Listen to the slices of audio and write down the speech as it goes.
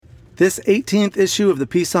This 18th issue of the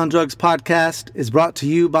Peace on Drugs podcast is brought to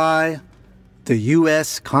you by the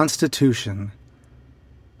U.S. Constitution.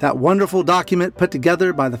 That wonderful document put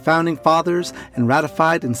together by the Founding Fathers and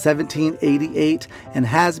ratified in 1788 and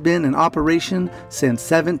has been in operation since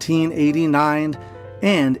 1789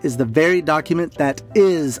 and is the very document that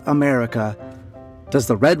is America. Does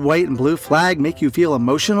the red, white, and blue flag make you feel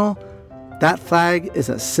emotional? That flag is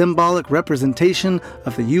a symbolic representation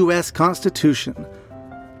of the U.S. Constitution.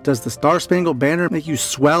 Does the Star-Spangled Banner make you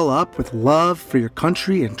swell up with love for your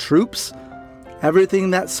country and troops? Everything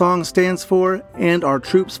that song stands for and our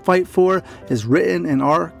troops fight for is written in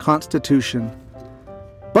our Constitution.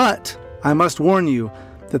 But I must warn you,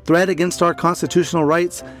 the threat against our constitutional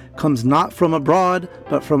rights comes not from abroad,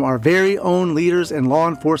 but from our very own leaders and law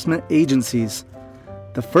enforcement agencies.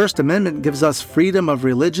 The First Amendment gives us freedom of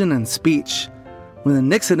religion and speech. When the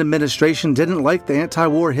Nixon administration didn't like the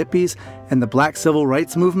anti-war hippies and the black civil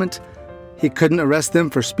rights movement, he couldn't arrest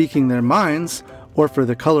them for speaking their minds or for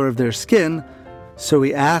the color of their skin, so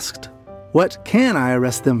he asked, "What can I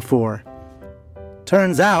arrest them for?"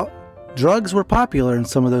 Turns out, drugs were popular in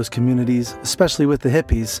some of those communities, especially with the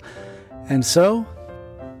hippies, and so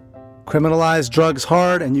criminalize drugs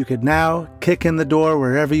hard and you could now kick in the door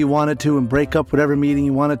wherever you wanted to and break up whatever meeting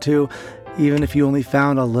you wanted to, even if you only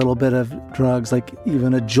found a little bit of drugs, like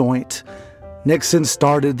even a joint. Nixon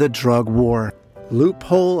started the drug war.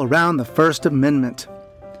 Loophole around the First Amendment.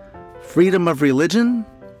 Freedom of religion?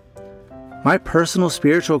 My personal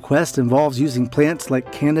spiritual quest involves using plants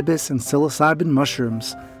like cannabis and psilocybin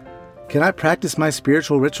mushrooms. Can I practice my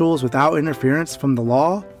spiritual rituals without interference from the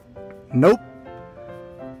law? Nope.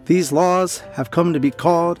 These laws have come to be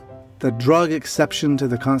called the drug exception to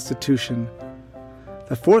the Constitution.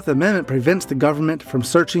 The Fourth Amendment prevents the government from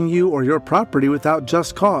searching you or your property without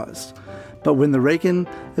just cause. But when the Reagan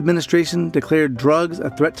administration declared drugs a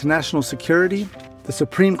threat to national security, the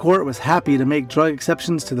Supreme Court was happy to make drug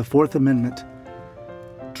exceptions to the Fourth Amendment.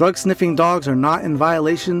 Drug-sniffing dogs are not in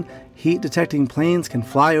violation. Heat-detecting planes can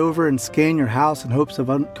fly over and scan your house in hopes of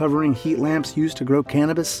uncovering heat lamps used to grow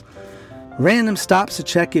cannabis. Random stops to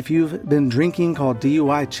check if you've been drinking called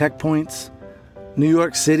DUI checkpoints. New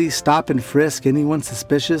York City stop and frisk anyone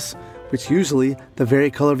suspicious, which usually the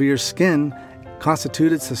very color of your skin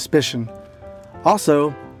constituted suspicion.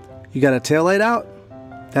 Also, you got a taillight out?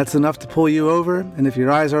 That's enough to pull you over, and if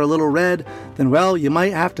your eyes are a little red, then well, you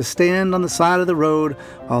might have to stand on the side of the road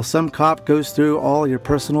while some cop goes through all your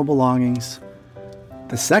personal belongings.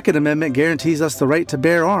 The Second Amendment guarantees us the right to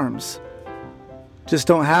bear arms. Just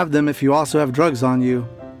don't have them if you also have drugs on you,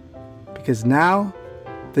 because now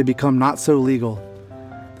they become not so legal.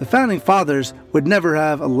 The Founding Fathers would never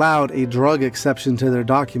have allowed a drug exception to their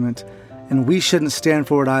document, and we shouldn't stand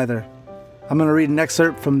for it either. I'm going to read an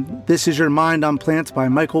excerpt from This Is Your Mind on Plants by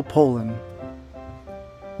Michael Pollan.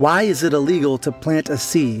 Why is it illegal to plant a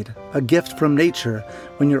seed, a gift from nature,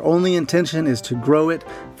 when your only intention is to grow it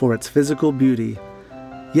for its physical beauty?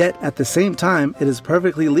 Yet, at the same time, it is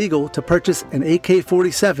perfectly legal to purchase an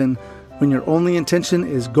AK-47 when your only intention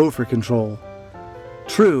is gopher control.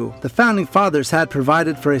 True, the Founding Fathers had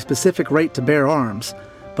provided for a specific right to bear arms,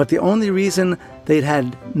 but the only reason they'd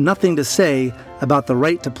had nothing to say about the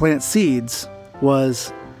right to plant seeds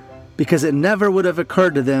was because it never would have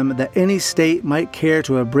occurred to them that any state might care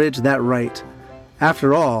to abridge that right.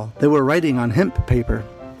 After all, they were writing on hemp paper.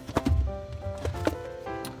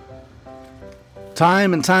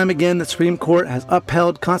 Time and time again, the Supreme Court has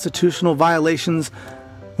upheld constitutional violations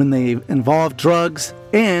when they involve drugs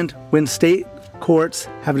and when state courts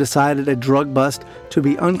have decided a drug bust to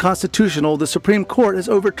be unconstitutional. The Supreme Court has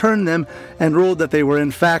overturned them and ruled that they were in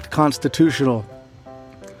fact constitutional.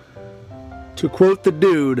 To quote the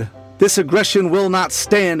dude, "This aggression will not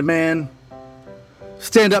stand, man.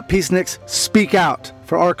 Stand up, peaceniks. Speak out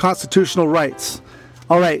for our constitutional rights."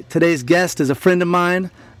 All right, today's guest is a friend of mine,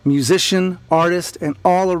 musician, artist, and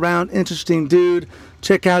all-around interesting dude.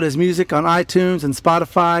 Check out his music on iTunes and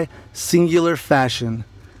Spotify, Singular Fashion.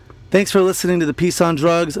 Thanks for listening to the Peace on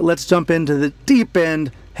Drugs. Let's jump into the deep end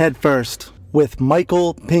head first with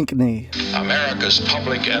Michael Pinckney. America's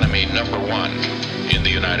public enemy number one in the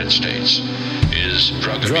United States is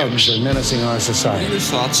drug abuse. Drugs are menacing our society. What are your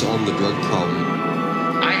thoughts on the drug problem?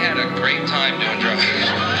 I had a great time doing drugs.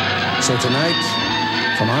 So tonight,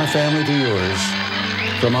 from our family to yours,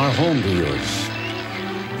 from our home to yours,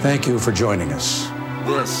 thank you for joining us.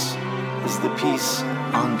 This is the Peace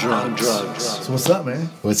on Drugs. So what's up, man?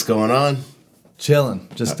 What's going on? Chilling.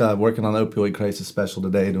 Just working on the opioid crisis special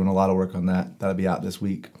today, doing a lot of work on that. That'll be out this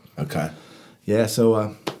week. Okay. Yeah,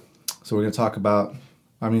 so we're going to talk about,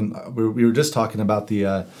 we were just talking about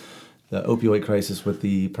the opioid crisis with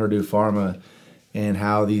the Purdue Pharma and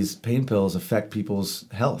how these pain pills affect people's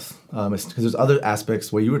health. Because there's other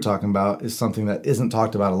aspects. What you were talking about is something that isn't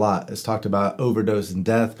talked about a lot. It's talked about overdose and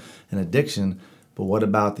death and addiction. But what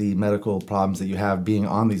about the medical problems that you have being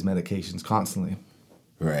on these medications constantly?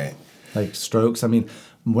 Right. Like strokes. I mean,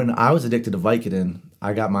 when I was addicted to Vicodin,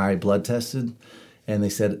 I got my blood tested, and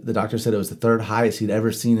the doctor said it was the third highest he'd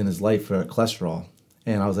ever seen in his life for cholesterol.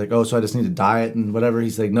 And I was like, oh, so I just need to diet and whatever?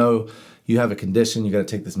 He's like, no, you have a condition. You got to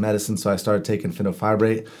take this medicine. So I started taking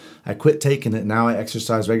fenofibrate. I quit taking it. Now I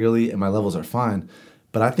exercise regularly, and my levels are fine.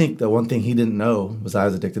 But I think the one thing he didn't know was I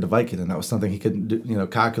was addicted to Vicodin. That was something he could,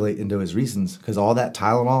 calculate into his reasons, because all that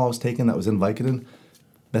Tylenol I was taking that was in Vicodin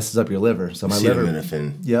messes up your liver. So my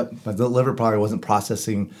liver probably wasn't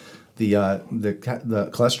processing the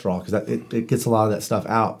cholesterol, because it gets a lot of that stuff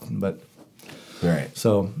out. But right.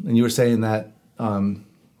 So, and you were saying that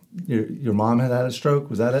your mom had a stroke.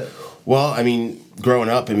 Was that it? Well, I mean, growing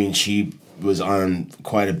up, she was on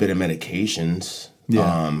quite a bit of medications.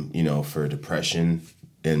 Yeah. For depression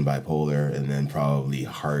and bipolar, and then probably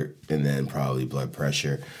heart, and then probably blood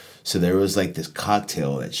pressure. So there was like this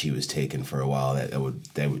cocktail that she was taking for a while that it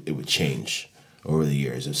would change over the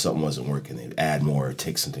years. If something wasn't working, they'd add more or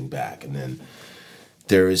take something back. And then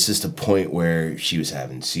there was just a point where she was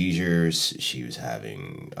having seizures. She was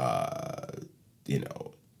having,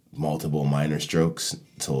 multiple minor strokes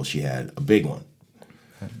until she had a big one.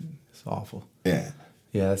 It's awful. Yeah.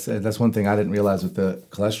 Yeah, that's one thing I didn't realize with the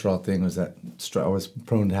cholesterol thing, was that I was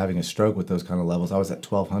prone to having a stroke with those kind of levels. I was at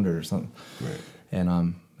 1,200 or something. Right.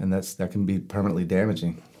 And that can be permanently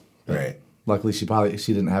damaging. But right. Luckily, she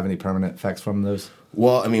didn't have any permanent effects from those.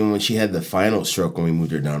 Well, when she had the final stroke, when we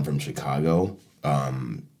moved her down from Chicago,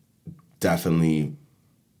 definitely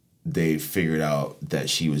they figured out that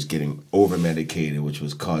she was getting over-medicated, which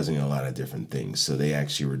was causing a lot of different things. So they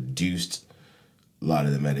actually reduced a lot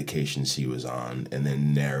of the medications she was on and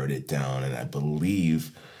then narrowed it down. And I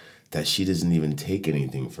believe that she doesn't even take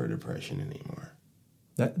anything for depression anymore.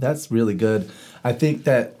 That's really good. I think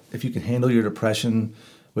that if you can handle your depression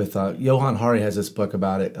with Johan Hari has this book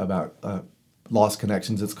about it, about Lost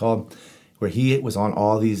Connections, it's called, where he was on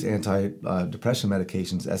all these anti-depression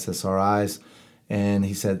medications, SSRIs, and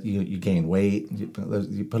he said you gain weight, you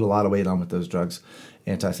put a lot of weight on with those drugs,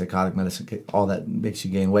 antipsychotic medicine, all that makes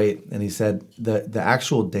you gain weight. And he said the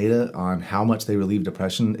actual data on how much they relieve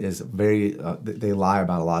depression is very, they lie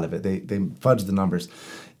about a lot of it. They fudge the numbers.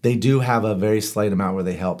 They do have a very slight amount where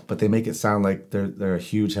they help, but they make it sound like they're a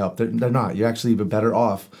huge help. They're not. You're actually even better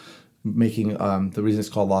off making, the reason it's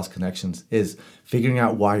called Lost Connections is figuring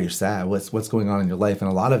out why you're sad, what's going on in your life.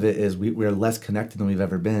 And a lot of it is we're less connected than we've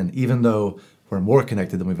ever been, even though we're more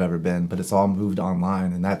connected than we've ever been, but it's all moved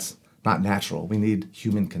online, and that's not natural. We need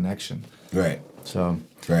human connection. Right. So.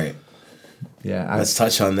 Right. Yeah. Let's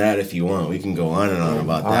touch on that if you want. We can go on and on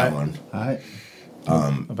about that one. All right.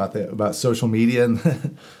 About social media and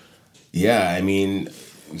you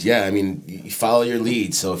follow your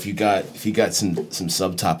lead. So if you got some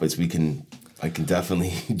subtopics, I can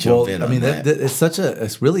definitely jump in on that.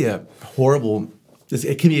 It's really a horrible.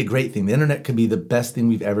 It can be a great thing. The internet could be the best thing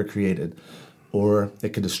we've ever created, or it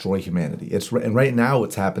could destroy humanity. And right now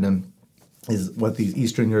what's happening is what these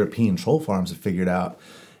Eastern European troll farms have figured out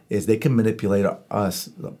is they can manipulate us.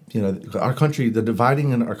 Our country, the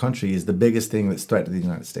dividing in our country is the biggest thing that's threatening the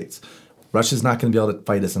United States. Russia's not going to be able to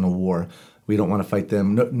fight us in a war. We don't want to fight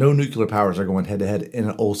them. No nuclear powers are going head-to-head in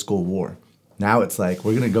an old-school war. Now it's like,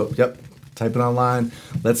 we're going to go, type it online.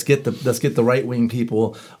 Let's get the right-wing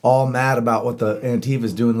people all mad about what the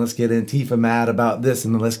Antifa's doing. Let's get Antifa mad about this,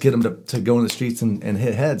 and then let's get them to go in the streets and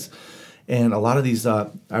hit heads. And a lot of these,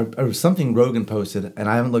 something Rogan posted, and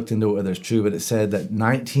I haven't looked into it whether it's true, but it said that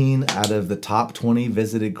 19 out of the top 20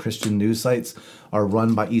 visited Christian news sites are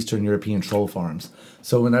run by Eastern European troll farms.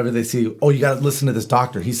 So whenever they see, you got to listen to this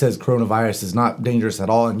doctor. He says coronavirus is not dangerous at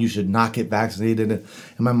all, and you should not get vaccinated. And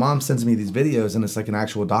my mom sends me these videos, and it's like an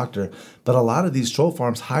actual doctor. But a lot of these troll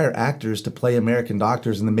farms hire actors to play American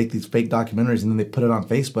doctors, and then make these fake documentaries, and then they put it on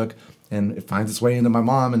Facebook, and it finds its way into my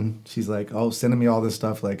mom, and she's like, sending me all this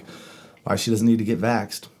stuff, like why she doesn't need to get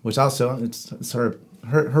vaxxed, which also it's her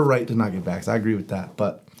right to not get vaxxed. I agree with that,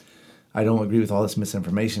 but I don't agree with all this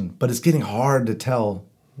misinformation. But it's getting hard to tell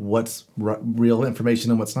what's real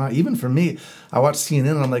information and what's not. Even for me, I watch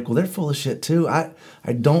CNN and I'm like, well, they're full of shit too. I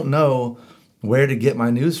don't know where to get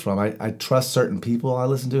my news from. I trust certain people I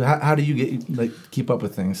listen to. How do you keep up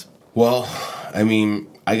with things? Well,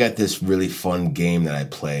 I got this really fun game that I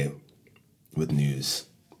play with news.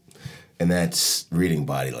 And that's reading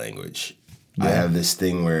body language. Yeah. I have this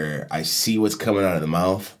thing where I see what's coming out of the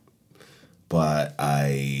mouth, but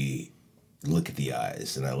I look at the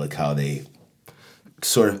eyes, and I like how they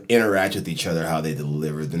sort of interact with each other, how they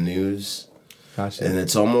deliver the news. Gotcha. And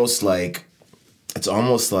it's almost like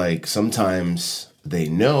sometimes they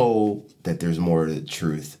know that there's more to the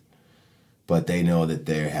truth, but they know that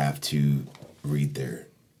they have to read their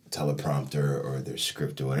teleprompter or their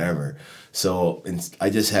script or whatever. So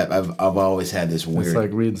I've always had this weird. It's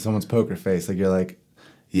like reading someone's poker face. Like you're like,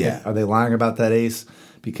 yeah, are they lying about that ace?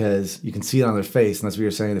 Because you can see it on their face, and that's what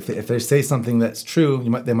you're saying. If they say something that's true,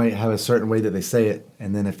 they might have a certain way that they say it,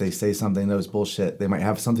 and then if they say something that was bullshit, they might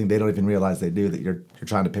have something they don't even realize they do that you're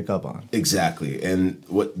trying to pick up on. Exactly, and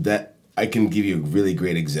I can give you a really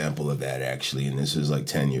great example of that actually, and this was like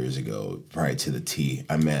 10 years ago, prior to the T.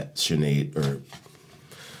 I met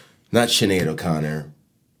not Sinead O'Connor,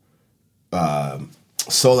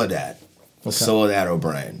 Soledad. Okay. Soledad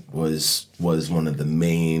O'Brien was one of the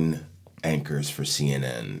main anchors for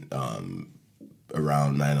CNN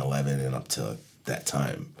around 9/11 and up to that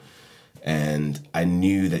time. And I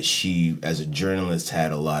knew that she, as a journalist,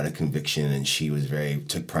 had a lot of conviction, and she was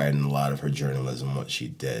took pride in a lot of her journalism, what she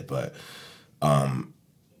did. But I'm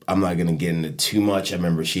not gonna get into too much. I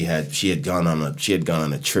remember she had gone on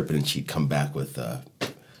a trip, and she'd come back with a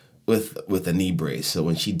knee brace. So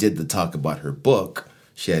when she did the talk about her book,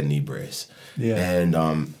 she had a knee brace. Yeah.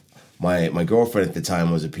 And my girlfriend at the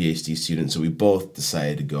time was a PhD student, so we both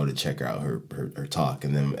decided to go to check out her talk.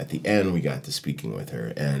 And then at the end, we got to speaking with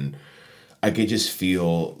her, and I could just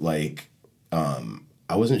feel like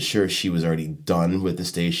I wasn't sure if she was already done with the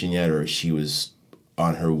station yet, or if she was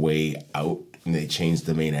on her way out and they changed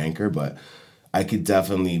the main anchor. But I could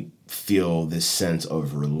definitely feel this sense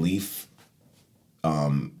of relief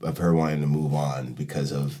of her wanting to move on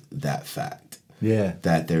because of that fact. Yeah.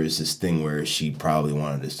 That there's this thing where she probably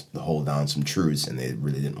wanted to hold down some truths, and they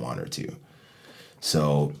really didn't want her to.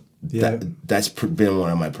 So that's been one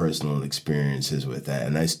of my personal experiences with that.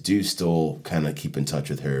 And I do still kind of keep in touch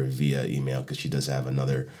with her via email, because she does have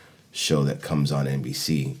another show that comes on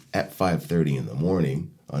NBC at 5:30 in the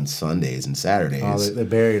morning on Sundays and Saturdays. Oh, they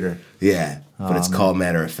buried her. Yeah, but it's called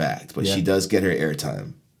Matter of Fact. But she does get her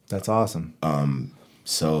airtime. That's awesome.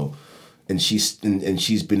 So... And she's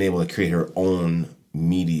been able to create her own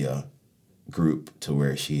media group to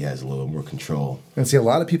where she has a little more control. And see, a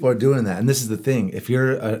lot of people are doing that. And this is the thing: if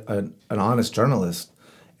you're an honest journalist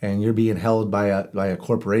and you're being held by a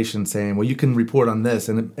corporation saying, "Well, you can report on this,"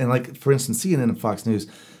 and like for instance, CNN and Fox News,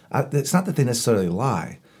 it's not that they necessarily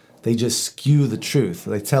lie; they just skew the truth.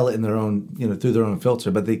 They tell it in their own, through their own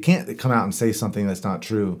filter. But they can't come out and say something that's not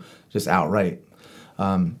true just outright.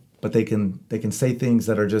 But they can say things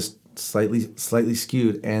that are just slightly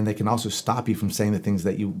skewed, and they can also stop you from saying the things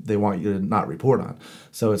that they want you to not report on.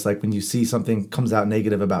 So it's like when you see something comes out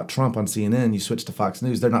negative about Trump on CNN, you switch to Fox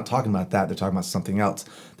News, they're not talking about that, they're talking about something else.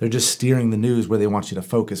 They're just steering the news where they want you to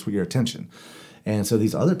focus with your attention. And so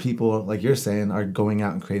these other people, like you're saying, are going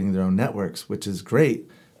out and creating their own networks, which is great,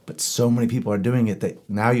 but so many people are doing it that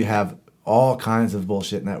now you have all kinds of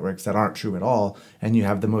bullshit networks that aren't true at all, and you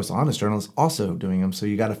have the most honest journalists also doing them. So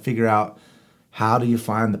you got to figure out, how do you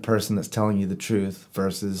find the person that's telling you the truth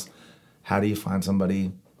versus how do you find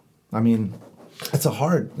somebody? I mean, it's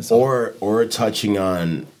hard. Or touching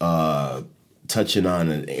on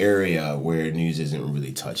an area where news isn't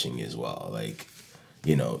really touching as well, like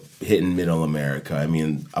hitting middle America. I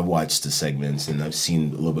mean, I've watched the segments and I've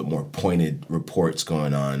seen a little bit more pointed reports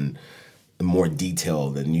going on, more detail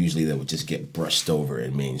than usually that would just get brushed over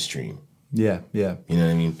in mainstream. Yeah. You know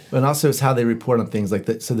what I mean? And also it's how they report on things like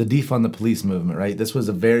that. So the defund the police movement, right? This was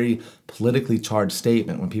a very politically charged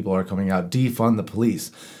statement when people are coming out, defund the police.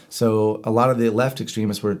 So a lot of the left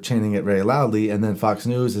extremists were chanting it very loudly, and then Fox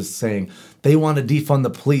News is saying, they want to defund the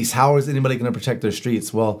police. How is anybody going to protect their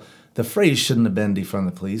streets? Well, the phrase shouldn't have been defund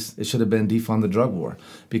the police. It should have been defund the drug war.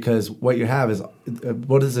 Because what you have is,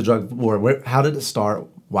 what is the drug war? How did it start?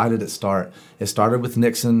 Why did it start? It started with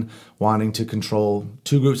Nixon wanting to control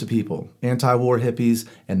two groups of people, anti-war hippies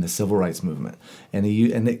and the civil rights movement. And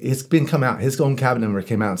it's been come out. His own cabinet member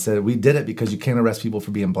came out and said, we did it because you can't arrest people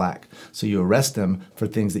for being black. So you arrest them for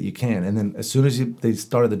things that you can. And then as soon as they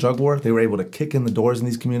started the drug war, they were able to kick in the doors in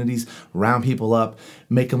these communities, round people up,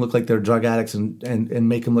 make them look like they're drug addicts and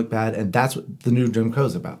make them look bad. And that's what the new Jim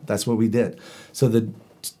Crow's about. That's what we did. So the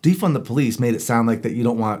defund the police made it sound like that you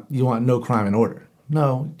want no crime and order.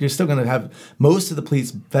 No, you're still going to have most of the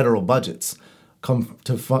police federal budgets come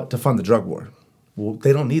to fund the drug war. Well,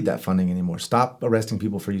 they don't need that funding anymore. Stop arresting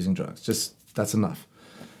people for using drugs. Just that's enough.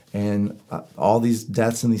 And all these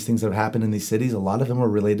deaths and these things that have happened in these cities, a lot of them are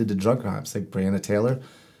related to drug crimes. Like Breonna Taylor,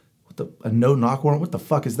 a no-knock warrant. What the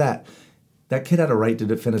fuck is that? that kid had a right to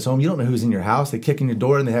defend his home. You don't know who's in your house. They kick in your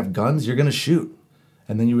door and they have guns. You're going to shoot.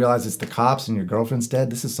 And then you realize it's the cops and your girlfriend's dead.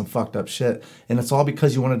 This is some fucked up shit. And it's all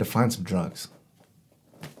because you wanted to find some drugs.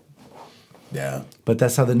 Yeah. But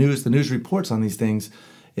that's how the news reports on these things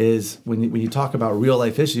is when you talk about real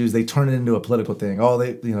life issues, they turn it into a political thing. Oh,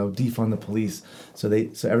 they defund the police. So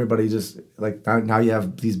everybody just like now you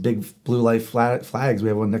have these big blue light flags. We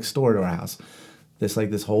have one next door to our house.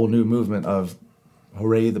 This whole new movement of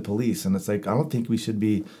hooray the police, and it's like I don't think we should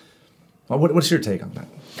be. Well, what's your take on that?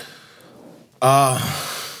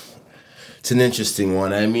 It's an interesting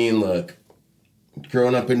one. I mean, look,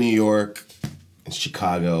 growing up in New York, in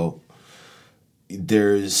Chicago,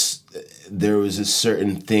 there was a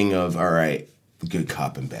certain thing of, all right, good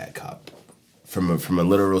cop and bad cop, from a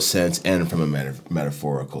literal sense and from a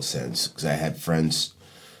metaphorical sense. Because I had friends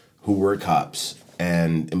who were cops,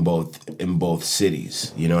 and in both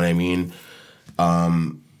cities. You know what I mean?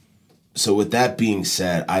 So with that being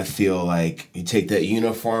said, I feel like you take that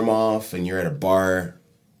uniform off and you're at a bar,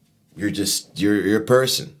 you're a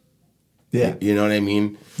person. Yeah. You know what I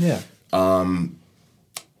mean? Yeah.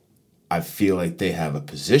 I feel like they have a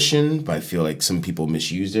position, but I feel like some people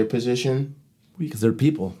misuse their position. Because they're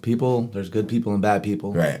people. There's good people and bad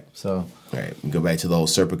people. Right. So. Right. We go back to the whole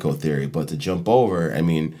Serpico theory, but to jump over, I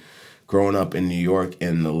mean, growing up in New York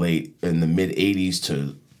in the mid 80s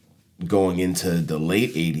to going into the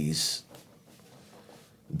late 80s,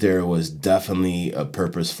 there was definitely a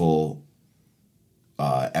purposeful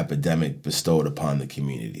epidemic bestowed upon the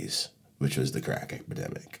communities, which was the crack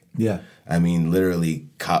epidemic. Yeah. I mean, literally,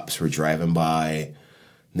 cops were driving by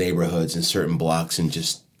neighborhoods in certain blocks and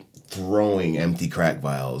just throwing empty crack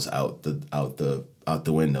vials out the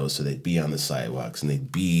windows, so they'd be on the sidewalks and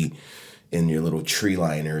they'd be in your little tree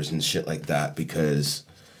liners and shit like that, because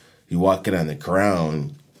you walk it on the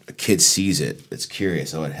ground, a kid sees it, it's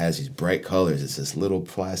curious, oh, it has these bright colors, it's this little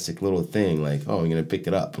plastic little thing, like, oh, I'm gonna pick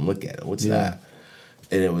it up and look at it, what's that?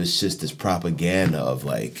 And it was just this propaganda of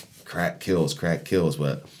like crack kills,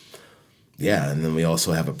 but yeah, and then we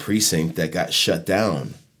also have a precinct that got shut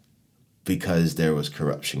down because there was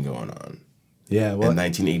corruption going on. Yeah, well, in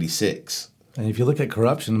 1986. And if you look at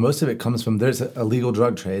corruption, most of it comes from, there's a illegal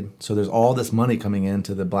drug trade, so there's all this money coming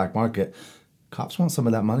into the black market. Cops want some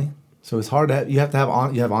of that money, so it's hard to you have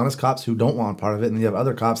honest cops who don't want part of it, and you have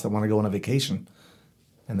other cops that want to go on a vacation,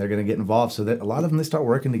 and they're going to get involved. So that a lot of them, they start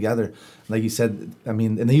working together, like you said. I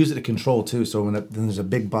mean, and they use it to control too. So then there's a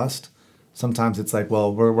big bust, sometimes it's like,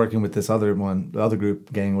 well, we're working with this other one, the other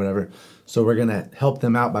group, gang, whatever. So we're going to help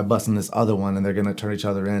them out by busting this other one, and they're going to turn each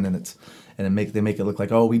other in, and they make it look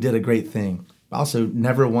like, oh, we did a great thing. Also,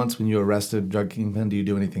 never once when you arrest a drug kingpin do you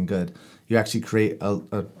do anything good. You actually create a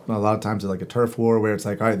lot of times like a turf war where it's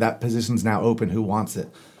like, all right, that position's now open. Who wants it?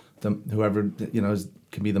 Whoever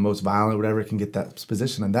can be the most violent, or whatever, can get that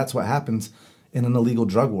position, and that's what happens in an illegal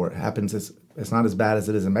drug war. It happens. It's not as bad as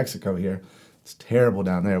it is in Mexico here. It's terrible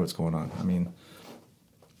down there. What's going on? I mean,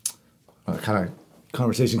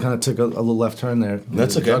 conversation took a little left turn there.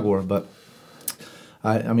 That's okay. Drug war, but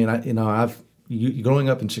growing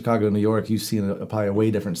up in Chicago, New York, you've seen probably a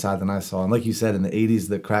way different side than I saw. And like you said, in the 80s,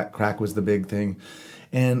 the crack was the big thing.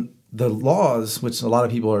 And the laws, which a lot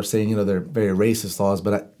of people are saying, they're very racist laws,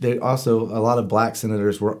 but they also, a lot of black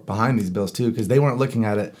senators were behind these bills too, because they weren't looking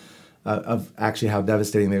at it of actually how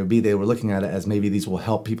devastating they would be. They were looking at it as maybe these will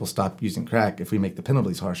help people stop using crack if we make the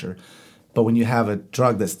penalties harsher. But when you have a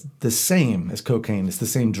drug that's the same as cocaine, it's the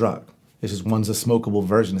same drug. It's just one's a smokable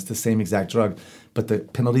version. It's the same exact drug, but the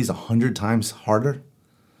penalty's 100 times harder.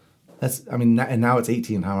 And now it's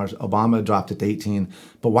 18 hours. Obama dropped it to 18,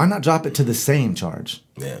 but why not drop it to the same charge?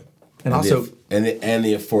 Yeah, and also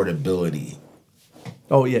the affordability.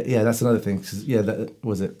 Oh yeah, that's another thing.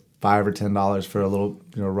 Was it $5 or $10 for a little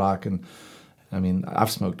rock? And I mean,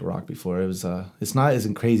 I've smoked a rock before. It was it's not as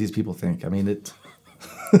crazy as people think. I mean it.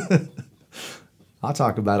 I'll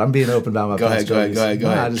talk about it. I'm being open about my past drugs.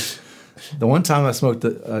 Go ahead. The one time I smoked,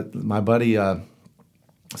 my buddy,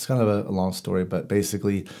 it's kind of a long story, but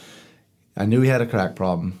basically I knew he had a crack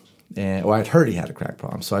problem, I'd heard he had a crack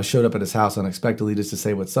problem. So I showed up at his house unexpectedly just to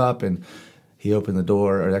say what's up, and he opened the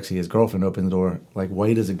door, or actually his girlfriend opened the door, like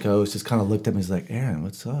white as a ghost, just kind of looked at me. He's like, Aaron,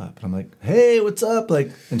 what's up? And I'm like, hey, what's up?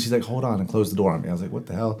 And she's like, hold on, and closed the door on me. I was like, what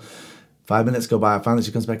the hell? 5 minutes go by. Finally,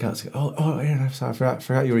 she comes back out. She's like, oh, Aaron, I'm sorry, I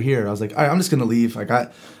forgot you were here. I was like, all right, I'm just going to leave.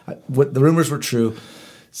 What the rumors were true.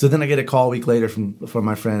 So then I get a call a week later from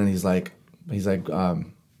my friend, and he's like,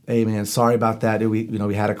 hey man, sorry about that.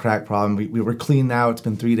 We had a crack problem. We were clean now. It's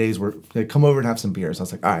been 3 days. Come over and have some beers. I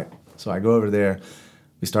was like, all right. So I go over there.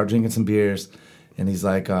 We start drinking some beers, and he's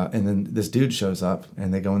like, and then this dude shows up,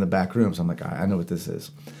 and they go in the back room. So I'm like, all right, I know what this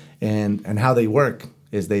is. And how they work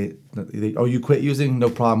is they oh, you quit using? No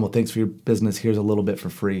problem. Well, thanks for your business. Here's a little bit for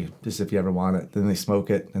free, just if you ever want it. Then they smoke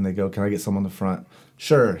it, and they go, can I get some on the front?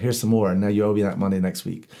 Sure, here's some more, and now you owe me that money next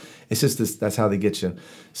week. It's just this. That's how they get you.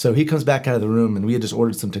 So he comes back out of the room, and we had just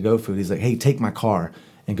ordered some to-go food. He's like, hey, take my car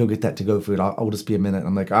and go get that to-go food. I'll just be a minute. And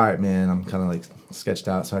I'm like, all right, man. I'm kind of like sketched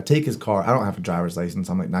out. So I take his car. I don't have a driver's license.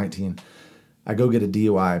 I'm like 19. I go get a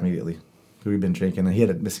DUI immediately. We've been drinking, and he had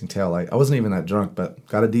a missing taillight. I wasn't even that drunk, but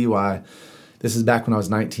got a DUI. This is back when I was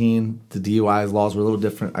 19. The DUI laws were a little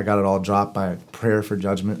different. I got it all dropped by prayer for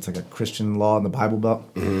judgment. It's like a Christian law in the Bible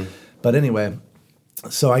Belt. Mm-hmm. But anyway,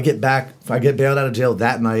 so I get back. If I get bailed out of jail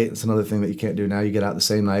that night, it's another thing that you can't do now. You get out the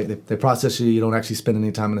same night. They process you. You don't actually spend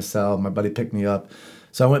any time in a cell. My buddy picked me up.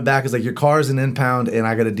 So I went back. He's like, your car's an impound, and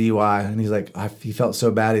I got a DUI. And he's like, he felt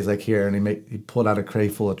so bad. He's like, here. And he pulled out a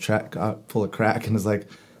crate full of crack, and was like,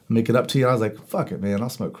 make it up to you. And I was like, fuck it, man. I'll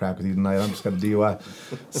smoke crack with you tonight. I'm just got a DUI.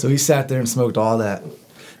 So he sat there and smoked all that.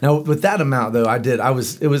 Now, with that amount, though,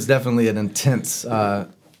 it was definitely an intense,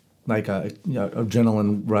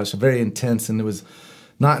 adrenaline rush, very intense, and it was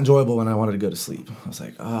not enjoyable when I wanted to go to sleep. I was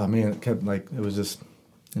like, oh, man, it was just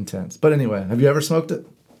intense. But anyway, have you ever smoked it?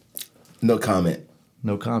 No comment.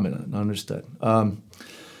 No comment. Understood.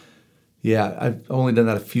 Yeah, I've only done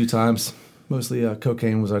that a few times. Mostly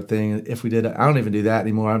cocaine was our thing. If we did it, I don't even do that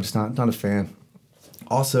anymore. I'm just not a fan.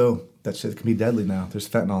 Also, that shit can be deadly now. There's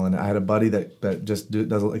fentanyl in it. I had a buddy that just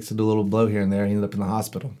likes to do a little blow here and there. He ended up in the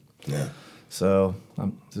hospital. Yeah. So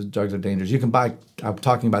the drugs are dangerous. You can buy. I'm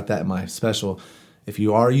talking about that in my special. If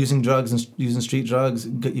you are using drugs and using street drugs,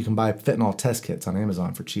 you can buy fentanyl test kits on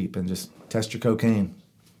Amazon for cheap and just test your cocaine.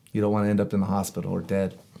 You don't want to end up in the hospital or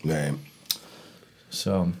dead. Right.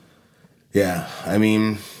 So. Yeah, I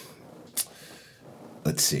mean.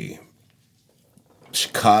 Let's see.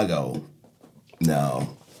 Chicago.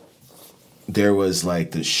 Now, there was like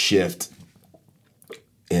the shift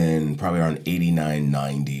in probably around 89,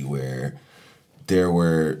 90 where there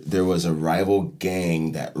was a rival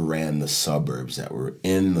gang that ran the suburbs, that were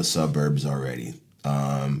in the suburbs already.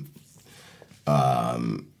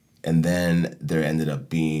 And then there ended up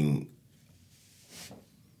being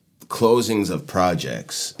closings of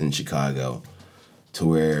projects in Chicago to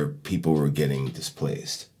where people were getting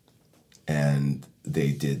displaced. And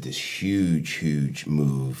they did this huge, huge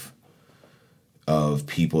move of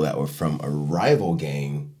people that were from a rival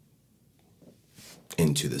gang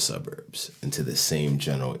into the suburbs, into the same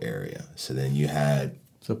general area. So then you had...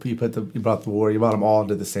 So you brought them all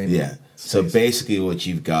into the same Yeah. space. So basically what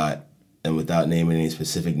you've got, and without naming any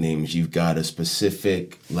specific names, you've got a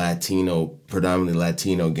specific predominantly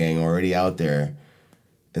Latino gang already out there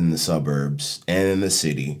in the suburbs and in the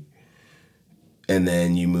city. And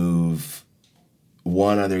then you move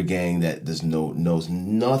one other gang that knows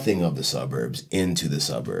nothing of the suburbs into the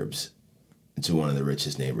suburbs, into one of the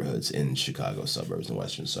richest neighborhoods in Chicago suburbs and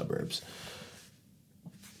western suburbs.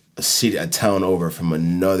 A town over from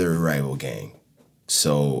another rival gang.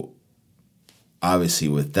 So obviously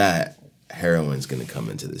with that, heroin's going to come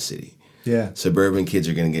into the city. Yeah. Suburban kids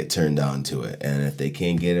are going to get turned on to it. And if they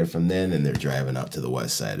can't get it from then they're driving out to the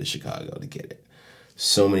west side of Chicago to get it.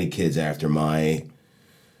 So many kids after let's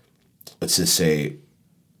just say,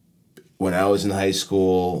 when I was in high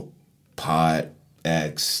school, pot,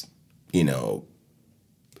 X,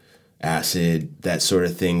 acid, that sort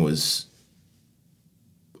of thing was,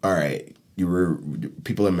 all right,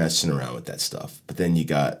 people are messing around with that stuff. But then you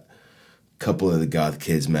got a couple of the goth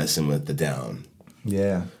kids messing with the down.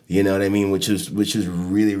 Yeah. You know what I mean? Which was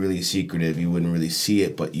really, really secretive. You wouldn't really see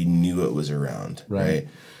it, but you knew it was around. Right?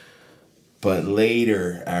 But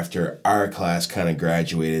later, after our class kind of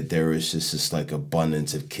graduated, there was just this like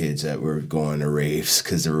abundance of kids that were going to raves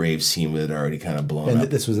because the rave scene had already kind of blown up.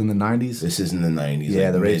 And this was in the 90s? This is in the 90s. Yeah,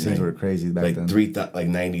 like the rave scenes were crazy back then. Like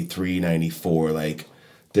 93, 94. Like,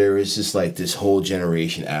 there was just like this whole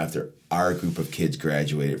generation after our group of kids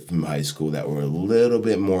graduated from high school that were a little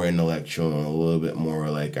bit more intellectual and a little bit more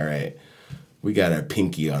like, all right, we got our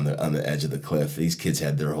pinky on the edge of the cliff. These kids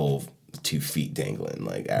had their whole 2 feet dangling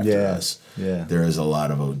like after us. Yeah. There was a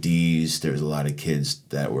lot of ODs. There was a lot of kids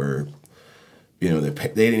that were, they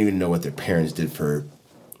didn't even know what their parents did for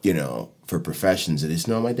professions. They just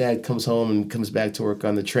know my dad comes home and comes back to work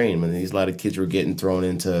on the train. And a lot of kids were getting thrown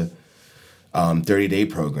into 30-day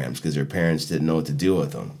programs because their parents didn't know what to do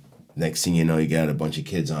with them. Next thing you know, you got a bunch of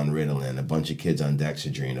kids on Ritalin, a bunch of kids on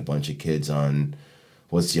Dexedrine, a bunch of kids on,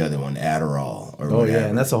 what's the other one, Adderall or whatever. Yeah,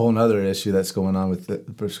 and that's a whole other issue that's going on with the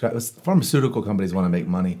pharmaceutical companies want to make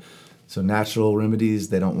money. So natural remedies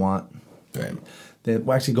they don't want. Right.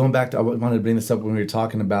 Actually, going back to, I wanted to bring this up when we were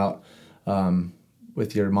talking about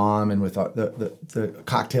with your mom and with the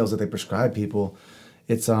cocktails that they prescribe people,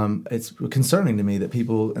 it's concerning to me that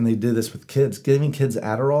people, and they do this with kids, giving kids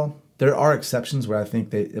Adderall. There are exceptions where I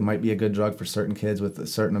think it might be a good drug for certain kids with a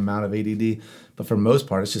certain amount of ADD, but for the most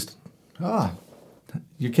part, it's just,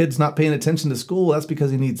 your kid's not paying attention to school. That's because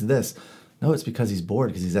he needs this. No, it's because he's bored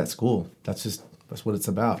because he's at school. That's what it's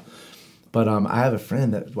about. But I have a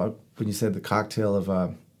friend that, when you said the cocktail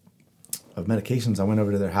of medications, I went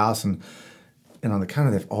over to their house and on the counter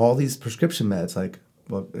they have all these prescription meds,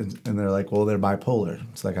 and they're like, well, they're bipolar.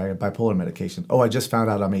 It's like, I have bipolar medication. Oh, I just found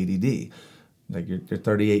out I'm ADD. Like, you're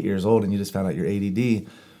 38 years old and you just found out you're ADD.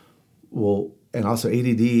 Well, and also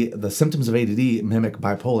ADD, the symptoms of ADD mimic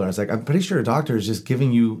bipolar. I was like, I'm pretty sure a doctor is just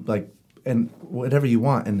giving you and whatever you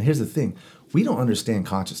want. And here's the thing. We don't understand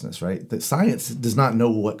consciousness, right? The science does not know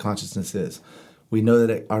what consciousness is. We know that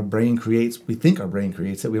we think our brain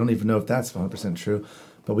creates it. We don't even know if that's 100% true.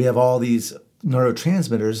 But we have all these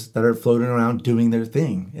neurotransmitters that are floating around doing their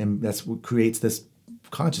thing. And that's what creates this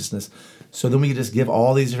consciousness. So then we just give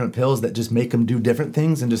all these different pills that just make them do different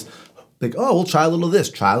things and just like, oh, we'll try a little of this,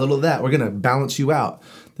 try a little of that. We're going to balance you out.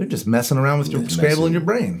 They're just messing around with your scrambling your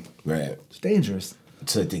brain. Right. It's dangerous.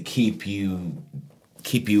 So to keep you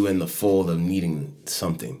in the fold of needing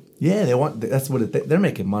something. Yeah, they're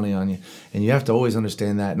making money on you. And you have to always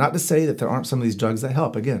understand that. Not to say that there aren't some of these drugs that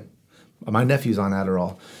help. Again, my nephew's on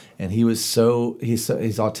Adderall. And he's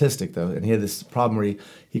autistic though, and he had this problem where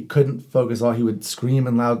he couldn't focus. He would scream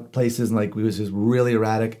in loud places, and he was just really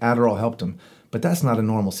erratic. Adderall helped him, but that's not a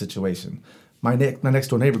normal situation. My next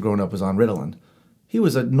door neighbor growing up was on Ritalin. He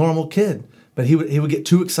was a normal kid, but he would get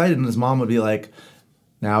too excited, and his mom would be like,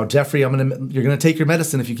 "Now, Jeffrey, you're gonna take your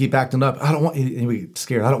medicine if you keep acting up. I don't want." He would get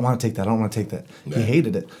scared. I don't want to take that. I don't want to take that. Yeah. He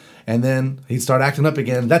hated it, and then he'd start acting up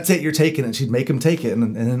again. That's it. You're taking it. She'd make him take it,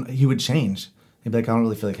 and then he would change. He'd be like, I don't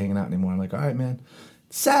really feel like hanging out anymore. I'm like, all right, man.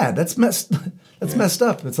 Sad. That's messed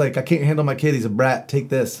up. It's like, I can't handle my kid. He's a brat. Take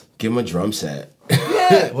this. Give him a drum set.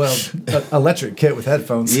 Yeah. Well, electric kit with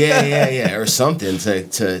headphones. Yeah. Or something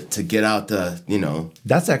to get out the.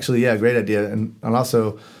 That's actually, a great idea. And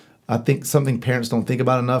also, I think something parents don't think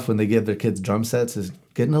about enough when they give their kids drum sets is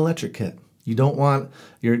get an electric kit. You don't want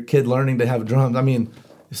your kid learning to have drums. I mean,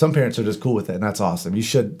 some parents are just cool with it, and that's awesome. You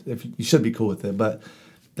should be cool with it, but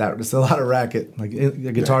it's a lot of racket. Like in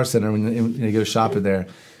a Guitar Center, when you go shopping there,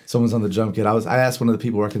 someone's on the drum kit. I asked one of the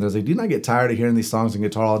people working there, I was like, do you not get tired of hearing these songs and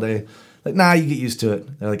guitar all day? Like, nah, you get used to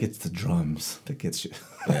it. They're like, it's the drums that gets you.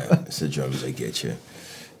 Yeah, it's the drums that get you.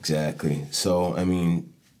 Exactly. So, I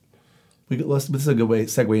mean, this is a good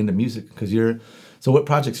segue into music because so what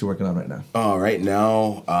projects you working on right now? Oh, right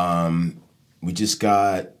now, we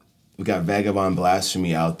got Vagabond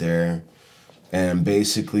Blasphemy out there. And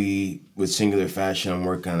basically, with Singular Fashion, I'm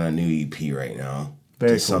working on a new EP right now.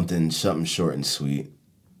 Very cool. Something short and sweet.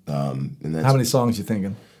 And that's, how many songs you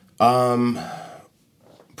thinking?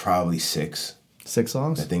 Probably 6. 6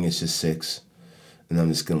 songs? I think it's just 6. And I'm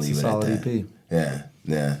just going to leave it at that. Solid EP.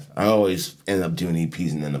 Yeah. I always end up doing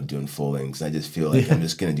EPs and end up doing full lengths. I just feel like I'm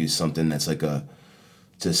just going to do something that's like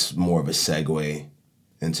just more of a segue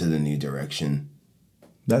into the new direction.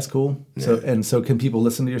 That's cool. Yeah. So can people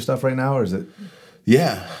listen to your stuff right now, or is it?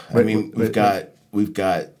 Yeah, we've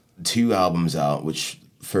got 2 albums out. Which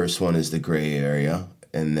first one is The Gray Area,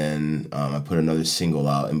 and then I put another single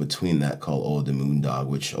out in between that called Ode to Moondog,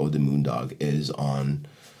 which Ode to Moondog is on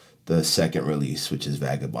the second release, which is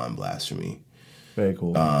Vagabond Blasphemy. Very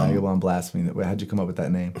cool. Vagabond Blasphemy. How'd you come up with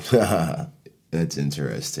that name? That's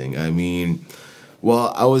interesting. I mean,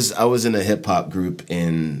 well, I was in a hip hop group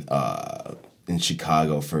in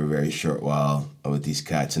Chicago for a very short while with these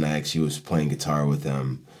cats, and I actually was playing guitar with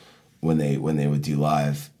them when they would do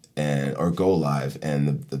live or go live,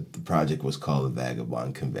 and the project was called the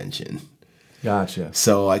Vagabond Convention. Gotcha.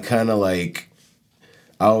 So I kind of I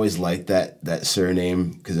always liked that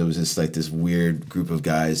surname because it was just like this weird group of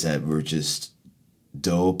guys that were just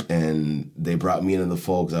dope, and they brought me into the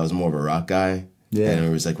fold because I was more of a rock guy. Yeah. And it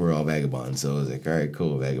was like, we're all vagabonds. So it was like, all right,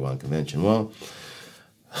 cool, Vagabond Convention. Well,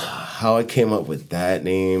 how I came up with that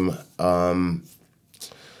name, I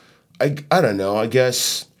don't know. I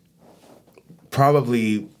guess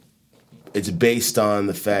probably it's based on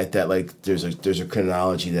the fact that there's a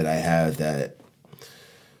chronology that I have that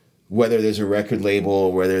whether there's a record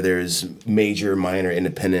label, whether there's major, minor,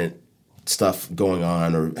 independent stuff going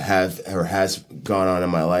on or has gone on in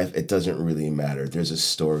my life, it doesn't really matter. There's a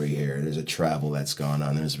story here. There's a travel that's gone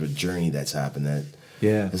on. There's a journey that's happened that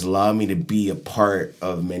has allowed me to be a part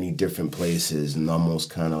of many different places and almost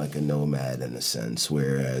kind of like a nomad in a sense.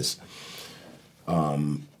 Whereas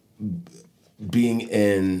being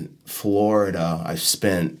in Florida, I've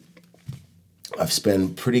spent I've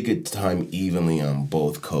spent pretty good time evenly on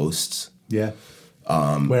both coasts. Yeah.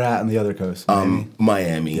 Where at on the other coast?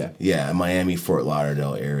 Miami. Yeah, Miami, Fort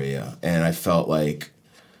Lauderdale area. And I felt like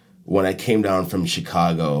when I came down from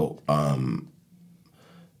Chicago,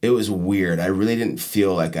 it was weird. I really didn't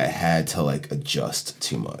feel like I had to like adjust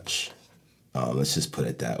too much. Let's just put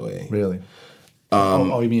it that way. Really?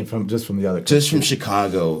 You mean from the other coast? Just from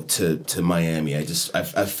Chicago to Miami. I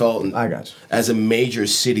felt I got you. As a major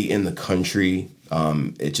city in the country,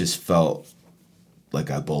 it just felt like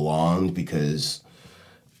I belonged because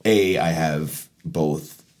I have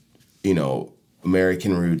both,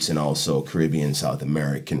 American roots and also Caribbean, South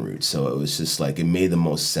American roots. So it was just like, it made the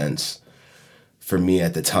most sense for me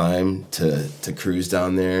at the time to cruise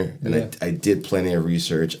down there. And I did plenty of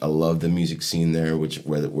research. I love the music scene there,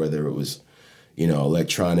 whether it was,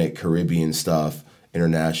 electronic Caribbean stuff,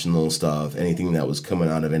 international stuff, anything that was coming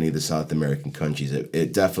out of any of the South American countries.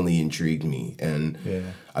 It definitely intrigued me. And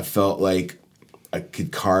I felt like I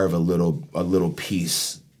could carve a little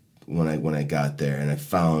piece when I got there, and I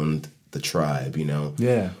found the tribe,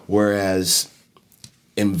 Yeah. Whereas,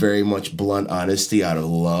 in very much blunt honesty, out of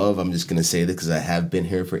love, I'm just gonna say this because I have been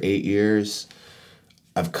here for 8 years.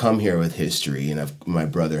 I've come here with history, and my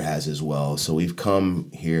brother has as well. So we've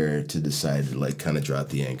come here to decide to like kind of drop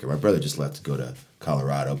the anchor. My brother just left to go to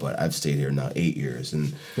Colorado, but I've stayed here now 8 years.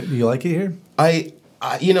 And do you like it here? I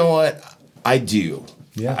you know what? I do.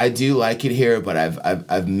 Yeah. I do like it here, but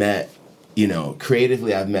I've met,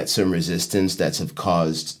 creatively, I've met some resistance that's have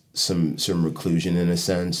caused some reclusion in a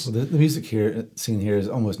sense. Well, the music scene here is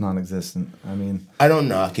almost non-existent. I mean, I don't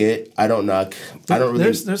knock it. I don't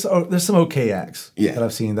really. There's some okay acts that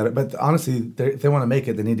I've seen but honestly, if they want to make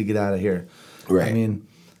it, they need to get out of here. Right. I mean,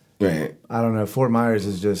 right. I don't know. Fort Myers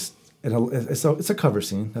is just it's a cover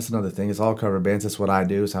scene. That's another thing. It's all cover bands. That's what I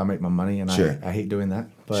do. It's how I make my money, and I hate doing that.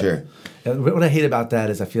 But what I hate about that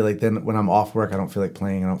is I feel like then when I'm off work, I don't feel like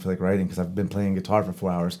playing. I don't feel like writing because I've been playing guitar for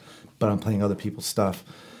 4 hours, but I'm playing other people's stuff.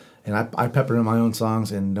 And I pepper in my own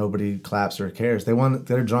songs, and nobody claps or cares.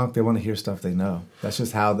 They're drunk. They want to hear stuff they know. That's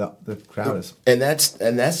just how the crowd is. And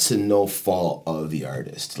that's to no fault of the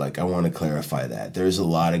artist. Like, I want to clarify that. There's a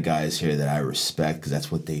lot of guys here that I respect because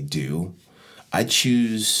that's what they do. I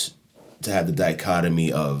choose to have the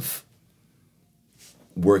dichotomy of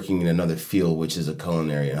working in another field, which is a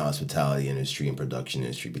culinary and hospitality industry and production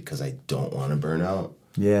industry, because I don't want to burn out.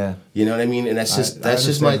 Yeah. You know what I mean? And that's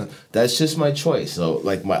just my choice. So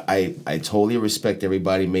like I totally respect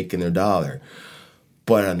everybody making their dollar.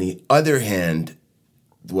 But on the other hand,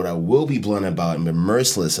 what I will be blunt about and be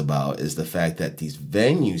merciless about is the fact that these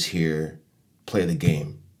venues here play the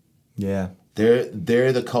game. Yeah.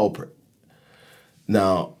 They're the culprit.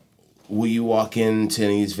 Now, will you walk into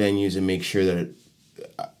any of these venues and make sure that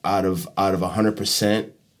out of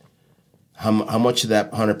 100%, how much of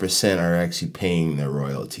that 100% are actually paying their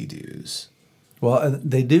royalty dues? Well,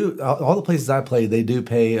 they do. All the places I played, they do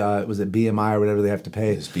pay. Was it BMI or whatever they have to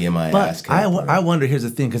pay? It's BMI. But I wonder. Here's the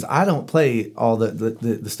thing, because I don't play all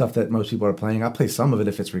the stuff that most people are playing. I play some of it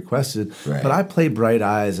if it's requested. Right. But I play Bright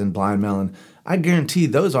Eyes and Blind Melon. I guarantee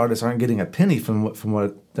those artists aren't getting a penny from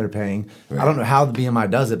what they're paying. Right. I don't know how the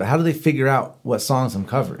BMI does it, but how do they figure out what songs I'm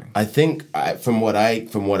covering? I think from what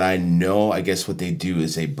I know, I guess what they do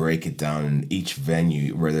is they break it down in each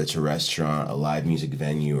venue, whether it's a restaurant, a live music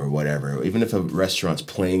venue, or whatever. Even if a restaurant's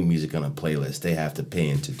playing music on a playlist, they have to pay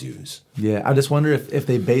into dues. Yeah, I just wonder if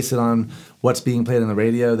they base it on what's being played on the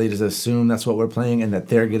radio. They just assume that's what we're playing and that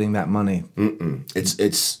they're getting that money.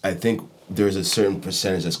 It's I think there's a certain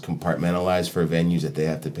percentage that's compartmentalized for venues that they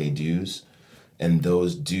have to pay dues, and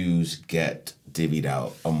those dues get divvied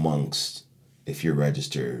out amongst, if you're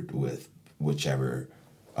registered with whichever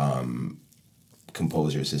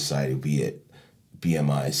composer society, be it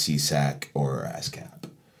BMI, CSAC, or ASCAP.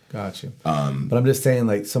 Gotcha. But I'm just saying,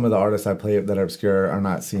 like, some of the artists I play that are obscure are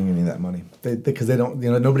not seeing any of that money because they don't.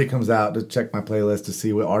 Nobody comes out to check my playlist to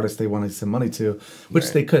see what artists they want to send money to,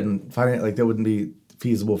 which they couldn't find it. Like, that wouldn't be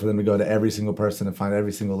feasible for them to go to every single person and find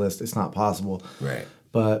every single list. It's not possible. Right.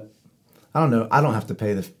 But I don't know. I don't have to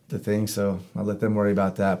pay the thing, so I'll let them worry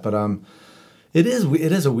about that. But it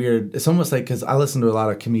is a weird. It's almost like, because I listen to a lot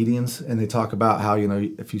of comedians and they talk about how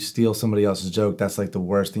if you steal somebody else's joke, that's like the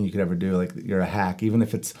worst thing you could ever do. Like, you're a hack, even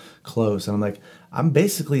if it's close. And I'm like, I'm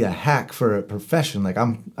basically a hack for a profession. Like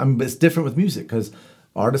I'm. It's different with music because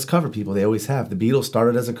artists cover people. They always have. The Beatles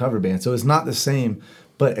started as a cover band, so it's not the same.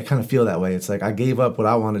 But I kind of feel that way. It's like I gave up what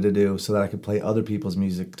I wanted to do so that I could play other people's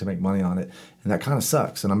music to make money on it, and that kind of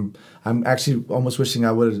sucks. And I'm actually almost wishing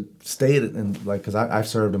I would have stayed, and like, because I've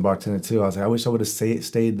served and bartended too. I was like, I wish I would have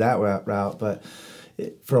stayed that route. But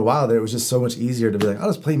for a while there, it was just so much easier to be like, I'll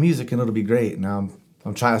just play music and it'll be great. Now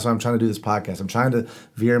I'm trying to do this podcast. I'm trying to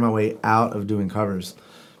veer my way out of doing covers.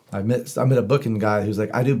 I met a booking guy who's like,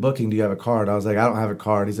 I do booking. Do you have a card? I was like, I don't have a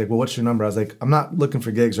card. He's like, well, what's your number? I was like, I'm not looking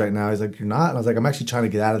for gigs right now. He's like, you're not? And I was like, I'm actually trying to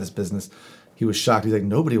get out of this business. He was shocked. He's like,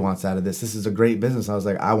 nobody wants out of this. This is a great business. I was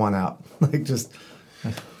like, I want out. Like, just.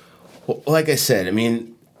 Well, like I said, I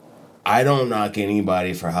mean, I don't knock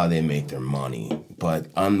anybody for how they make their money. But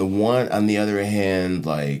on the other hand,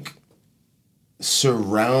 like,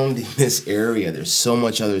 surrounding this area, there's so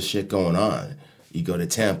much other shit going on. You go to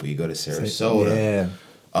Tampa, you go to Sarasota. Yeah.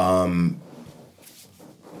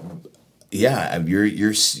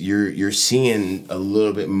 You're seeing a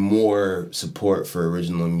little bit more support for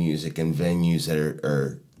original music and venues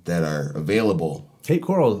that are available. Cape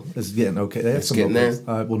Coral is getting okay. They have some getting vocals.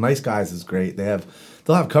 there. Well, Nice Guys is great. They'll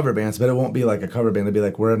have cover bands, but it won't be like a cover band. It'll be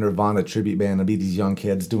like, we're a Nirvana tribute band. It'll be these young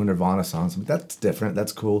kids doing Nirvana songs. That's different.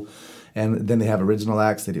 That's cool. And then they have original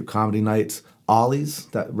acts. They do comedy nights. Ollie's,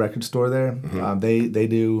 that record store there, they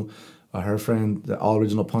do. Her friend, the all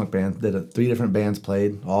original punk band, did 3 different bands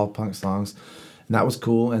played, all punk songs. And that was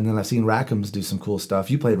cool. And then I've seen Rackham's do some cool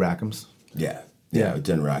stuff. You played Rackham's. Yeah. I've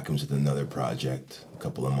done Rackham's with another project a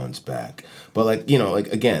couple of months back. But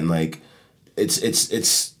again,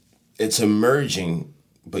 it's emerging,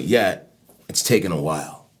 but yet it's taken a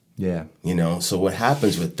while. Yeah. So what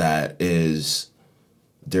happens with that is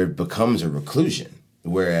there becomes a reclusion.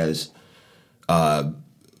 Whereas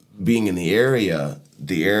being in the area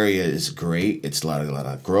is great. It's a lot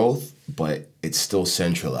of growth, but it's still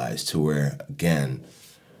centralized to where, again,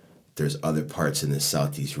 there's other parts in the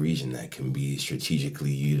Southeast region that can be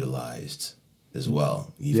strategically utilized as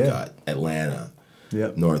well. You've got Atlanta,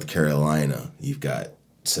 North Carolina, you've got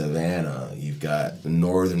Savannah, you've got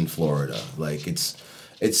northern Florida. Like, it's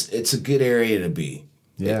a good area to be.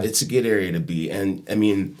 Yeah, it's a good area to be, and I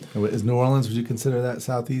mean, is New Orleans? Would you consider that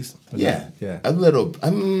Southeast? Yeah, a little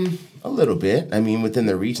bit. I mean, within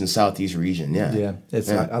the region, Southeast region, yeah.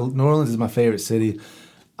 New Orleans is my favorite city.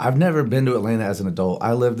 I've never been to Atlanta as an adult.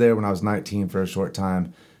 I lived there when I was 19 for a short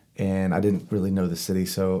time, and I didn't really know the city.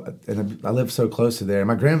 And I lived so close to there.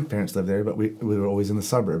 My grandparents lived there, but we were always in the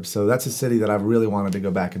suburbs. So that's a city that I've really wanted to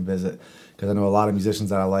go back and visit, because I know a lot of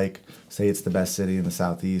musicians that I like say it's the best city in the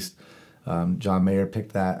Southeast. John Mayer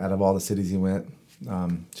picked that out of all the cities he went.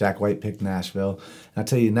 Jack White picked Nashville. And I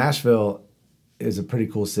tell you, Nashville is a pretty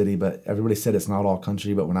cool city, but everybody said it's not all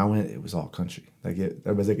country. But when I went, it was all country.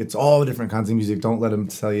 Everybody's like, it's all different kinds of music. Don't let them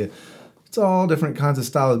tell you. It's all different kinds of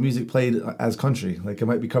style of music played as country. Like, it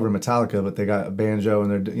might be covering Metallica, but they got a banjo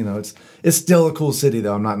and they're, it's still a cool city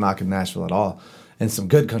though. I'm not knocking Nashville at all. And some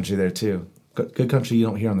good country there too. Good country you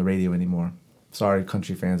don't hear on the radio anymore. Sorry,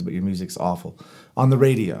 country fans, but your music's awful on the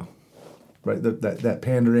radio. Right, that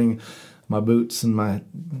pandering, my boots and my,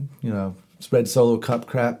 spread solo cup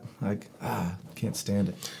crap. Can't stand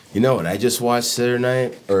it. You know what I just watched the other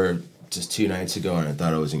night, or just 2 nights ago, and I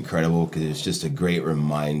thought it was incredible because it's just a great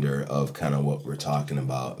reminder of kind of what we're talking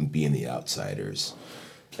about and being the outsiders.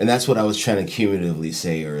 And that's what I was trying to cumulatively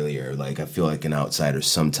say earlier. Like, I feel like an outsider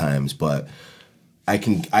sometimes, but I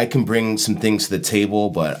can bring some things to the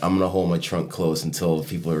table, but I'm gonna hold my trunk close until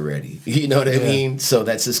people are ready. You know what I mean? So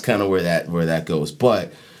that's just kind of where that goes.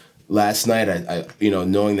 But last night, I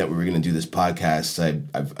knowing that we were gonna do this podcast,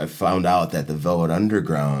 I found out that the Velvet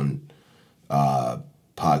Underground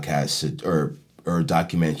podcast or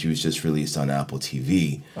documentary was just released on Apple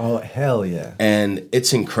TV. Oh, hell yeah! And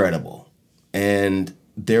it's incredible. And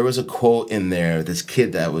there was a quote in there, this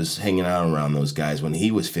kid that was hanging out around those guys when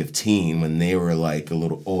he was 15, when they were like a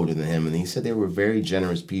little older than him, and he said they were very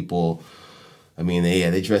generous people. I mean,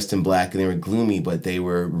 they dressed in black and they were gloomy, but they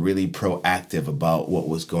were really proactive about what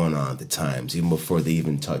was going on at the times, even before they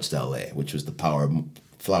even touched LA, which was the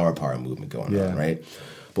flower power movement going on, right?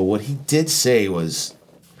 But what he did say was,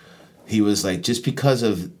 he was like, just because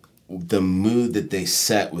of the mood that they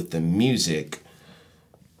set with the music,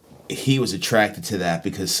 he was attracted to that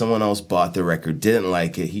because someone else bought the record, didn't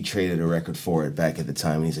like it. He traded a record for it back at the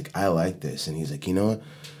time. And he's like, I like this. And he's like, you know what?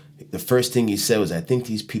 The first thing he said was, I think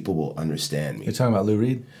these people will understand me. You're talking about Lou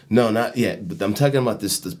Reed? No, not yet. But I'm talking about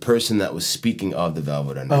this person that was speaking of the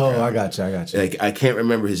Velvet Underground. Oh, I got you. Like, I can't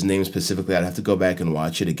remember his name specifically. I'd have to go back and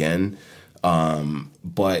watch it again.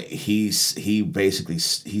 But he basically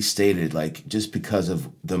stated, like, just because of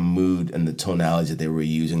the mood and the tonalities that they were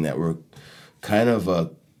using that were kind of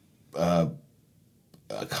a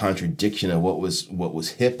contradiction of what was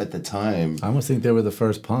hip at the time. I almost think they were the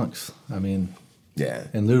first punks. I mean, yeah.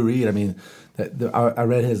 And Lou Reed, I mean, I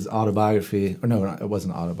read his autobiography, or no, it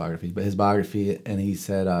wasn't an autobiography, but his biography, and he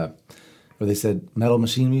said, where they said Metal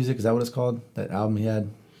Machine Music. Is that what it's called? That album he had.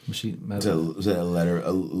 Was that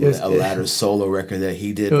a latter solo record that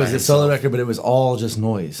he did? It was a solo record, but it was all just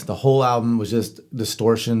noise. The whole album was just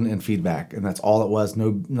distortion and feedback, and that's all it was.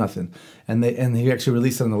 Nothing. And he actually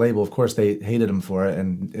released it on the label. Of course, they hated him for it,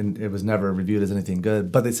 and it was never reviewed as anything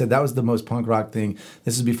good. But they said that was the most punk rock thing.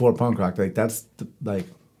 This is before punk rock. Like that's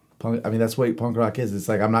punk. I mean, that's what punk rock is. It's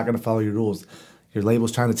like, I'm not going to follow your rules. Your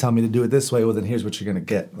label's trying to tell me to do it this way. Well, then here's what you're going to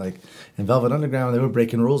get. Like in Velvet Underground, they were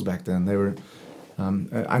breaking rules back then. They were.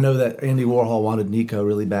 I know that Andy Warhol wanted Nico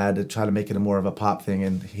really bad to try to make it a more of a pop thing,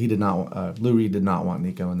 and he did not. Lou Reed did not want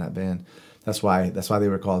Nico in that band. That's why they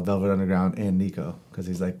were called Velvet Underground and Nico, because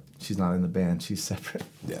he's like, she's not in the band, she's separate.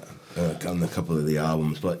 Yeah, on a couple of the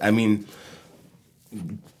albums, but I mean,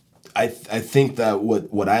 I think that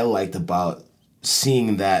what I liked about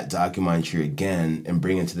seeing that documentary again and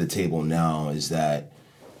bringing it to the table now is that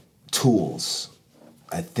tools.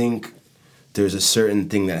 I think there's a certain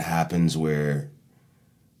thing that happens where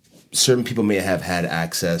certain people may have had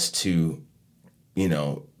access to,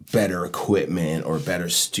 better equipment or better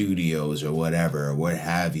studios or whatever, or what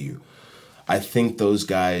have you. I think those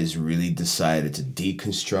guys really decided to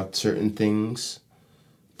deconstruct certain things,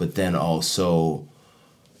 but then also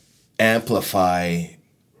amplify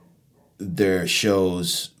their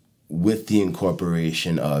shows with the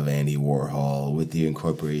incorporation of Andy Warhol, with the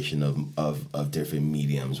incorporation of different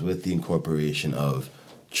mediums, with the incorporation of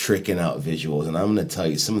tricking out visuals. And I'm going to tell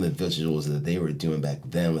you, some of the visuals that they were doing back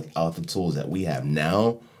then without the tools that we have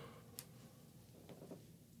now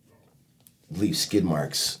leave skid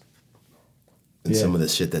marks in some of the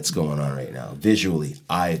shit that's going on right now. Visually,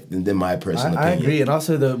 in my personal opinion. I agree. And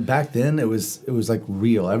also, back then, it was like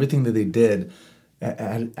real. Everything that they did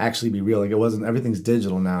had actually be real. Like, it wasn't, everything's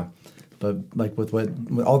digital now. But like with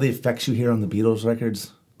all the effects you hear on the Beatles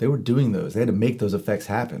records, they were doing those. They had to make those effects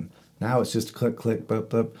happen. Now it's just click, click, bup,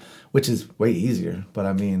 bup, which is way easier. But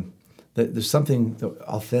I mean, there's something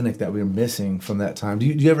authentic that we're missing from that time. Do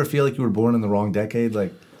you ever feel like you were born in the wrong decade?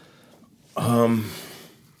 Like,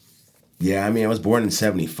 yeah, I mean, I was born in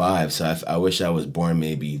 75, so I wish I was born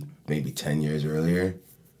maybe 10 years earlier.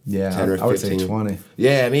 Yeah, 10 or 15. I would say 20.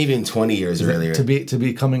 Yeah, maybe even 20 years earlier. To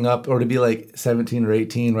be coming up, or to be like 17 or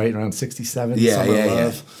 18, right around 67.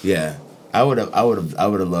 Yeah. I would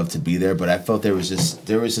have loved to be there, but I felt there was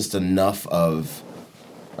just enough of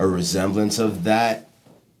a resemblance of that,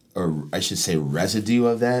 or I should say residue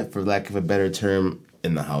of that, for lack of a better term,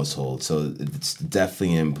 in the household. So it's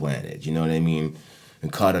definitely implanted. You know what I mean?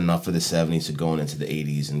 And caught enough of the 70s to going into the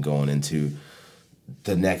 80s and going into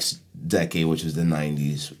the next decade, which was the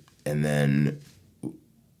 90s, and then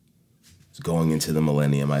going into the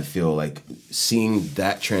millennium. I feel like seeing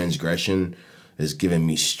that transgression has given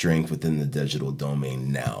me strength within the digital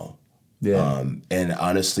domain now. Yeah. And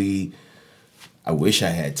honestly, I wish I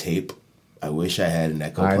had tape. I wish I had an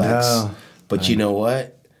Echoplex. But you know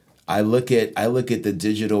what? I look at the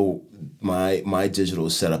digital, my digital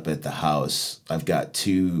setup at the house. I've got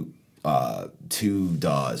two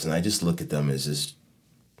DAWs, and I just look at them as just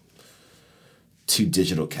two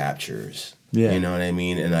digital captures. Yeah. You know what I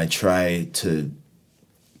mean? And I try to.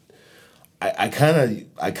 I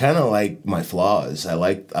kind of like my flaws. I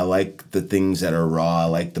like the things that are raw. I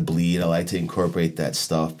like the bleed. I like to incorporate that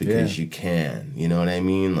stuff because you can. You know what I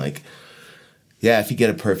mean? Like, yeah, if you get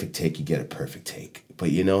a perfect take, you get a perfect take. But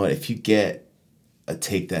you know what? If you get a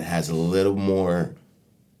take that has a little more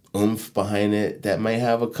oomph behind it, that might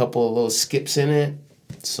have a couple of little skips in it,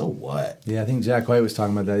 so what? Yeah, I think Jack White was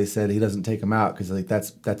talking about that. He said he doesn't take them out because like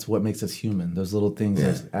that's what makes us human. Those little things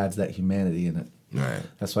adds that humanity in it. Right.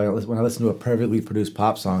 That's why when I listen to a perfectly produced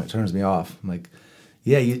pop song, it turns me off. I'm like,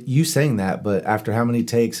 yeah, you sang that, but after how many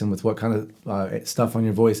takes and with what kind of stuff on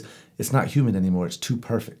your voice, it's not human anymore. It's too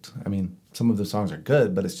perfect. I mean, some of the songs are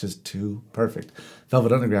good, but it's just too perfect.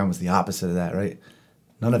 Velvet Underground was the opposite of that, right?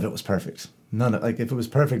 None of it was perfect. Like if it was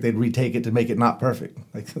perfect, they'd retake it to make it not perfect.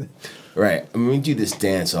 Like, right. I mean, we do this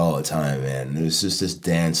dance all the time, man. There's just this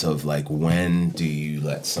dance of like, when do you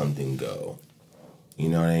let something go? You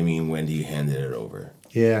know what I mean? When do you hand it over?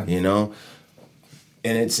 Yeah. You know?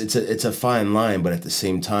 And it's a fine line, but at the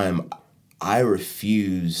same time, I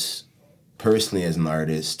refuse, personally as an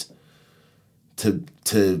artist, to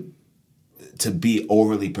be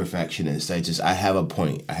overly perfectionist. I have a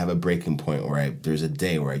point. I have a breaking point where there's a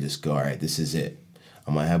day where I just go, all right, this is it.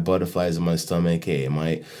 I might have butterflies in my stomach. Hey,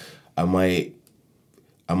 I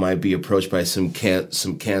might be approached by some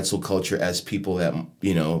cancel culture-esque people that,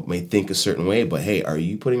 you know, may think a certain way, but hey, are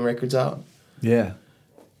you putting records out? Yeah.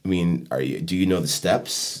 I mean, do you know the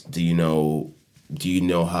steps? Do you know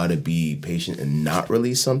how to be patient and not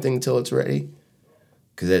release something until it's ready?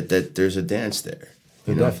 because that there's a dance there.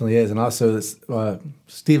 It definitely is. And also, this,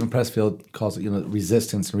 Stephen Pressfield calls it,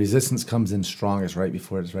 resistance. And resistance comes in strongest right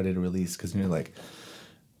before it's ready to release. Because you're like,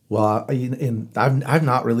 well, I've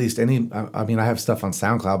not released any. I mean, I have stuff on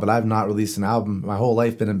SoundCloud, but I've not released an album. My whole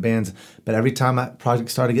life been in bands. But every time that project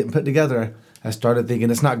started getting put together, I started thinking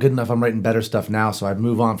it's not good enough. I'm writing better stuff now, so I'd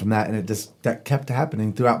move on from that. And that kept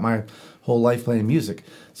happening throughout my whole life playing music.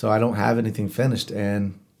 So I don't have anything finished.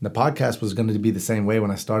 And the podcast was going to be the same way when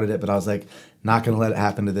I started it, but I was like, not going to let it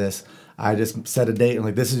happen to this. I just set a date and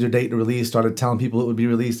like, this is your date to release, started telling people it would be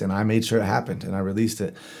released, and I made sure it happened, and I released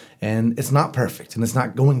it. And it's not perfect, and it's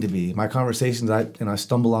not going to be. My conversations, I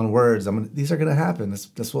stumble on words. These are going to happen.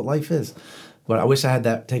 That's what life is. But I wish I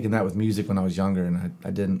had taken that with music when I was younger, and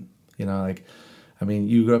I didn't.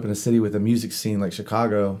 You grew up in a city with a music scene like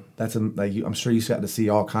Chicago. I'm sure you got to see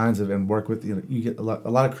all kinds of and work with. You get a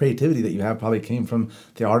lot of creativity that you have probably came from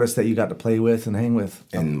the artists that you got to play with and hang with.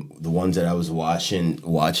 And the ones that I was watching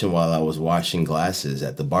while I was washing glasses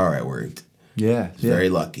at the bar I worked. Yeah, very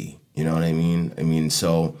lucky. You know what I mean?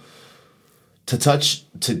 So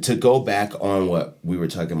to go back on what we were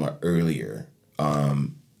talking about earlier,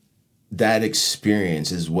 that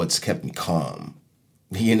experience is what's kept me calm.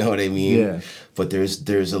 You know what I mean? Yeah. But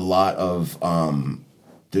there's a lot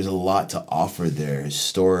to offer there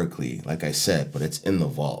historically, like I said, but it's in the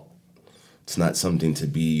vault. It's not something to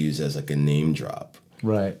be used as like a name drop.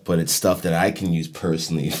 Right. But it's stuff that I can use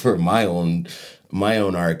personally for my own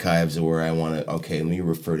archives where I want to, okay, let me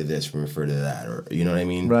refer to this, refer to that, or you know what I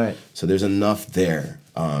mean? Right. So there's enough there.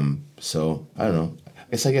 So I don't know.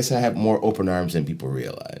 I guess I have more open arms than people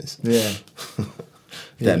realize. Yeah.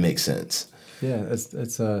 That makes sense. Yeah,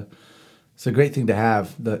 it's a great thing to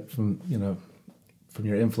have that from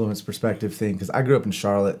your influence perspective thing, because I grew up in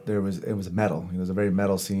Charlotte. It was metal. It was a very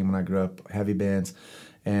metal scene when I grew up, heavy bands,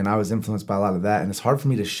 and I was influenced by a lot of that. And it's hard for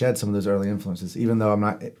me to shed some of those early influences, even though I'm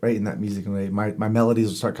not writing that music. My melodies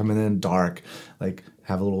will start coming in dark, like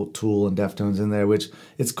have a little Tool and Deftones in there, which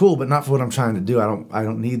it's cool, but not for what I'm trying to do. I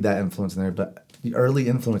don't need that influence in there. But the early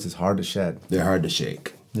influence is hard to shed. They're hard to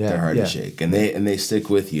shake. Yeah, they're hard to shake, and they stick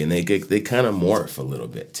with you, and they kind of morph a little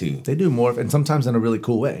bit too. They do morph, and sometimes in a really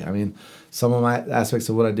cool way. I mean, some of my aspects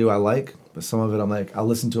of what I do I like, but some of it I'm like, I'll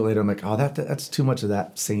listen to it later. I'm like, oh, that's too much of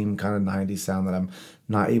that same kind of '90s sound that I'm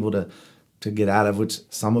not able to get out of. Which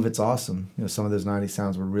some of it's awesome. Some of those '90s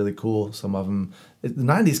sounds were really cool. Some of them, the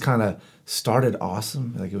 '90s kind of started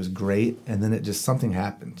awesome, like it was great, and then something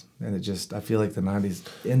happened, and I feel like the '90s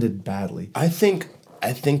ended badly. I think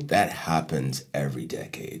that happens every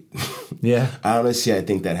decade. Yeah. Honestly, I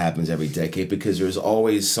think that happens every decade because there's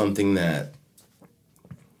always something that,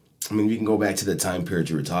 we can go back to the time period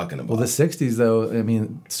you were talking about. Well, the 60s, though,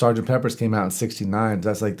 Sgt. Pepper's came out in 69.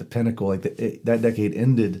 That's like the pinnacle. Like that decade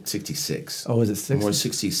ended. 66. Oh, is it 60? More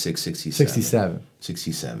 66, 67. 67.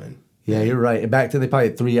 67. Yeah, you're right. Back then, they probably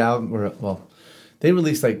had 3 albums. They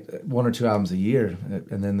released like 1 or 2 albums a year,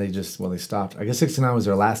 and then they stopped. I guess 69 was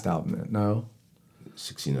their last album. No?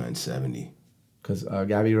 69, 70. Because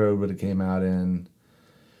Abbey Road would have came out in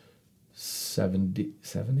 70,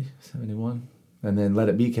 71. And then Let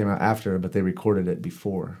It Be came out after, but they recorded it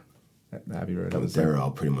before Abbey Road. They were all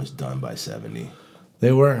pretty much done by 70.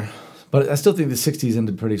 They were. But I still think the 60s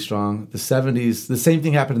ended pretty strong. The 70s, the same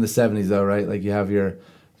thing happened in the 70s though, right? Like you have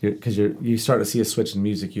because you start to see a switch in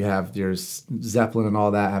music. You have your Zeppelin and all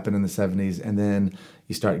that happen in the 70s, and then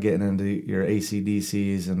you start getting into your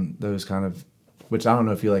AC/DCs and those kind of, which I don't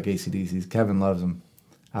know if you like AC/DCs. Kevin loves them.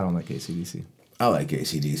 I don't like AC/DC. I like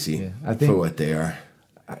AC/DC. Yeah, I think, for what they are.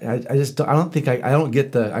 I just don't, I don't think I don't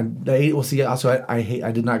get I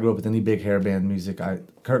did not grow up with any big hair band music.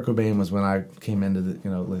 Kurt Cobain was when I came into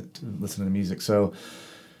listening to music. So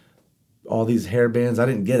all these hair bands, I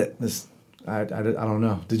didn't get it. I don't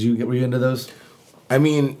know. Were you into those? All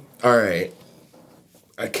right.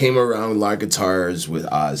 I came around a lot of guitars with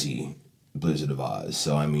Ozzy. Blizzard of Oz.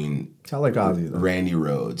 So I like Ozzy though. Randy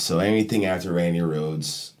Rhoads. So anything after Randy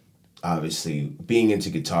Rhoads, obviously being into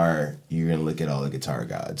guitar, you're gonna look at all the guitar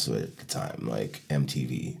gods at the time, like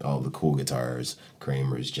MTV, all the cool guitars,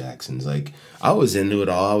 Kramers, Jacksons. Like I was into it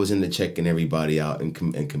all. I was into checking everybody out and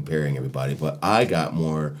comparing everybody. But I got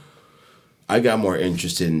more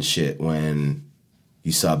interested in shit when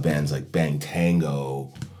you saw bands like Bang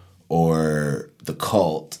Tango or The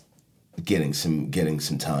Cult getting some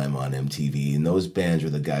time on MTV, and those bands were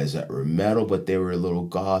the guys that were metal, but they were a little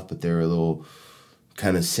goth, but they were a little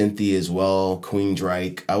kind of synthy as well.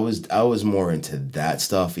 Queensryche. I was more into that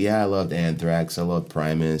stuff. Yeah, I loved Anthrax. I loved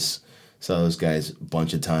Primus. Saw those guys a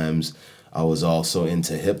bunch of times. I was also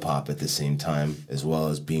into hip hop at the same time, as well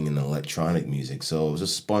as being in electronic music. So it was a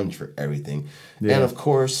sponge for everything. Yeah. And of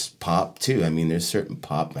course, pop too. I mean, there's certain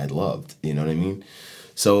pop I loved, you know what I mean?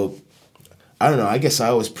 So I don't know, I guess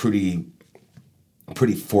I was pretty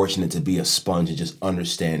fortunate to be a sponge and just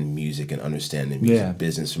understand music and understand the music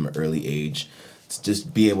business from an early age. To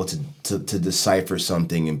just be able to decipher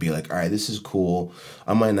something and be like, all right, this is cool.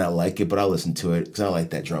 I might not like it, but I'll listen to it because I like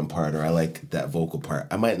that drum part or I like that vocal part.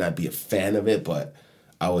 I might not be a fan of it, but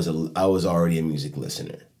I was already a music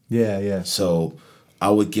listener. Yeah, yeah. So I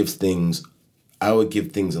would give things a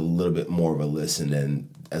little bit more of a listen than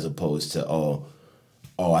as opposed to oh,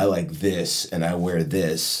 I like this and I wear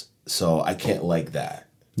this, so I can't like that.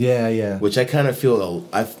 Yeah, yeah. Which I kind of feel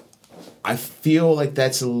I feel like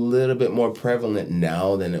that's a little bit more prevalent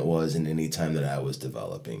now than it was in any time that I was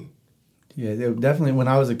developing. Yeah, definitely. When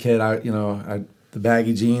I was a kid, I the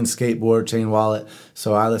baggy jeans, skateboard, chain wallet.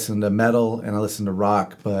 So I listened to metal and I listened to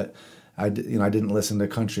rock, but I didn't listen to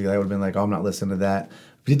country. I would have been like, oh, I'm not listening to that.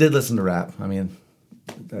 But you did listen to rap. I mean,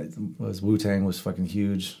 Wu-Tang was fucking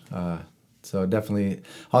huge. So definitely.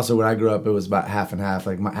 Also, when I grew up, it was about half and half.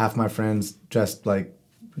 Like half my friends dressed like,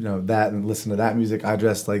 that and listen to that music. I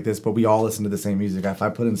dressed like this, but we all listened to the same music. If I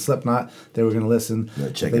put in Slipknot, they were going to listen.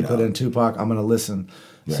 If they put in Tupac, I'm going to listen.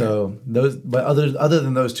 Right. So but other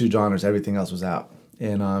than those two genres, everything else was out.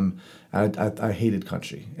 And I hated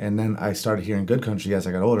country. And then I started hearing good country as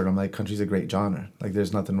I got older. And I'm like, country's a great genre. Like,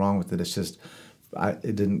 there's nothing wrong with it. It's just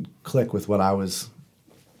it didn't click with what I was.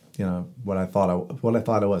 What I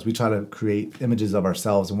thought it was. We try to create images of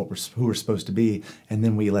ourselves and who we're supposed to be, and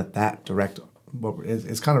then we let that direct.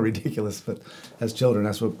 It's kind of ridiculous, but as children,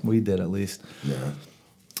 that's what we did, at least. Yeah.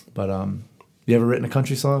 But you ever written a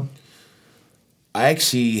country song? I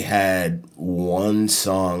actually had one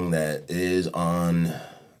song that is on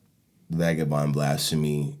Vagabond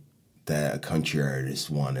Blasphemy that a country artist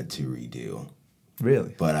wanted to redo.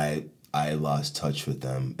 Really? But I lost touch with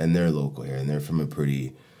them, and they're local here, and they're from a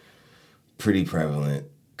pretty prevalent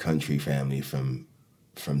country family from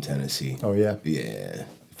Tennessee. Oh yeah. Yeah.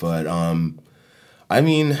 But I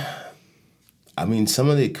mean, some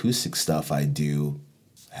of the acoustic stuff I do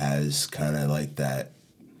has kind of like that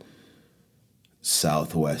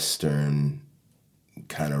southwestern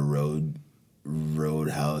kind of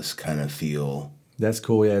roadhouse kind of feel. That's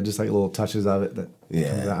cool. Yeah, just like little touches of it.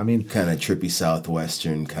 I mean, kind of trippy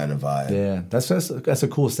southwestern kind of vibe. Yeah, that's a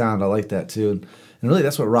cool sound. I like that too. And really,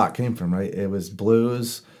 that's what rock came from, right? It was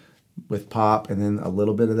blues with pop, and then a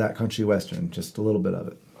little bit of that country western, just a little bit of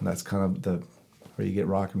it. And that's kind of where you get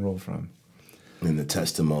rock and roll from. And the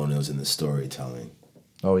testimonials and the storytelling.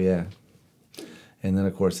 Oh yeah. And then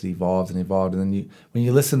of course it evolved, and then when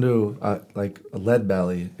you listen to like a Lead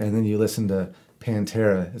Belly, and then you listen to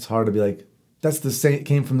Pantera, it's hard to be like, that's the same,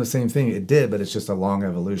 came from the same thing. It did, but it's just a long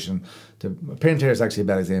evolution. Pantera is actually a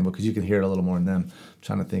bad example because you can hear it a little more in them. I'm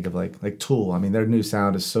trying to think of like Tool. I mean, their new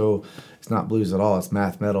sound is it's not blues at all. It's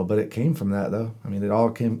math metal, but it came from that though. I mean, it all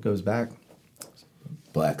goes back.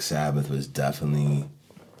 Black Sabbath was definitely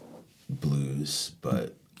blues,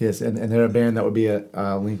 but yes, and they're a band that would be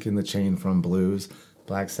a link in the chain from blues,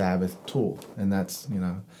 Black Sabbath, Tool, and that's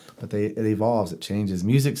but it evolves, it changes.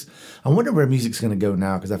 I wonder where music's going to go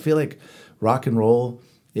now, because I feel like rock and roll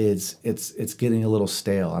it's getting a little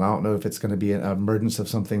stale, and I don't know if it's going to be an emergence of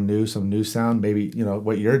something new, some new sound. Maybe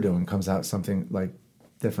what you're doing comes out something like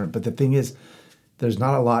different. But the thing is, there's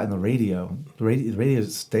not a lot in the radio. The radio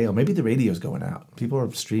is stale. Maybe the radio's going out. People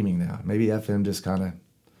are streaming now. Maybe FM just kind of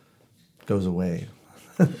goes away.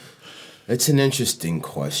 It's an interesting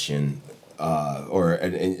question, or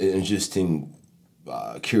an interesting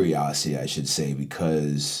curiosity, I should say,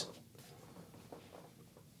 because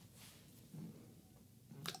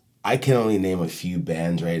I can only name a few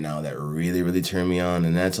bands right now that really, really turn me on,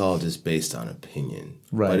 and that's all just based on opinion.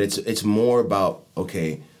 Right. But it's more about,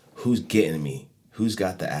 okay, who's getting me? Who's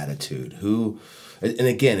got the attitude? And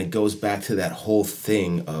again, it goes back to that whole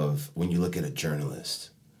thing of when you look at a journalist.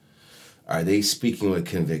 Are they speaking with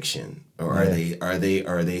conviction, or are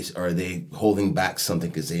they holding back something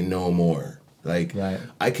because they know more? Like, right.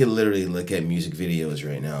 I could literally look at music videos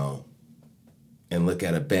right now and look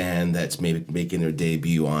at a band that's maybe making their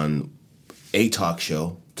debut on a talk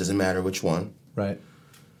show, doesn't matter which one. Right.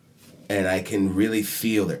 And I can really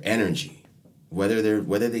feel their energy. Whether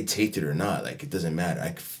they taped it or not, like, it doesn't matter. I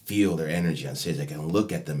can feel their energy on stage. I can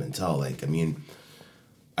look at them and tell. Like, I mean,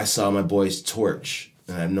 I saw my boys Torch,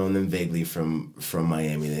 and I've known them vaguely from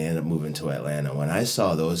Miami. They ended up moving to Atlanta. When I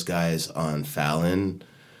saw those guys on Fallon,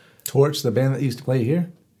 Torch, the band that used to play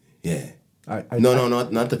here. Yeah. No,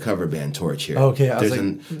 not the cover band Torch here. Okay, I was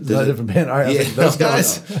there's a different band. All right, yeah, those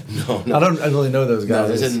guys. No. I don't really know those guys.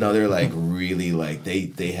 No, there's another like really like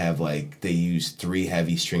they have like they use 3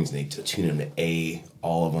 heavy strings and they tune them to A.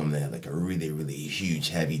 All of them they have like a really really huge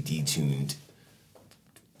heavy detuned,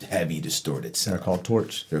 heavy distorted sound. They're called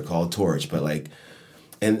Torch. They're called Torch, but like,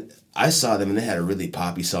 and I saw them and they had a really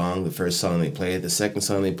poppy song. The first song they played, the second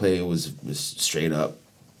song they played was straight up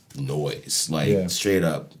noise, like straight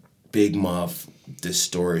up big muff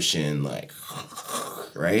distortion, like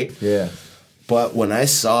right. Yeah. But when I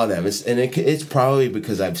saw them, it's probably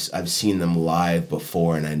because I've seen them live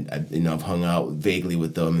before, and I've hung out vaguely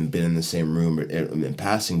with them and been in the same room in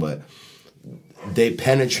passing, but they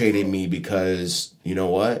penetrated me because you know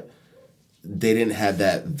what? They didn't have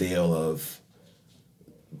that veil of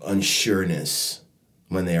unsureness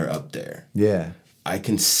when they are up there. Yeah. I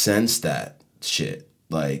can sense that shit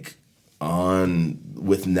like on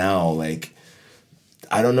with now, like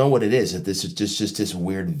I don't know what it is. If this is just this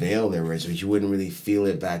weird veil there, whereas you wouldn't really feel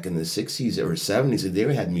it back in the 60s or 70s.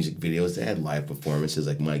 They had music videos, they had live performances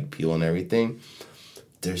like Mike Peel and everything.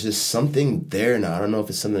 There's just something there now. I don't know if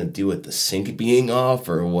it's something to do with the sync being off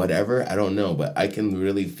or whatever. I don't know, but I can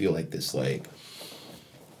really feel like this like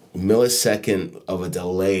millisecond of a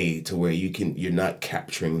delay to where you're not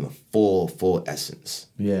capturing the full essence.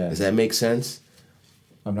 Yeah. Does that make sense?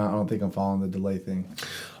 I don't think I'm following the delay thing.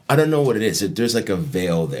 I don't know what it is. There's like a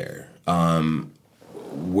veil there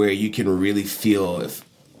where you can really feel if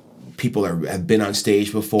people have been on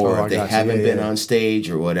stage before, if they haven't been on stage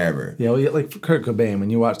or whatever. Yeah, well, like Kurt Cobain, when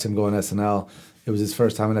you watched him go on SNL, it was his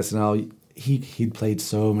first time on SNL. He'd played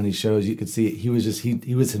so many shows. You could see he was just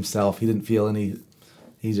he was himself. He didn't feel any.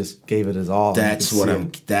 He just gave it his all. That's what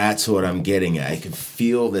I'm getting at. I can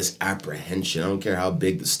feel this apprehension. I don't care how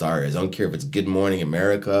big the star is. I don't care if it's Good Morning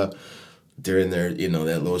America. During their,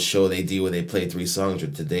 that little show they do where they play 3 songs or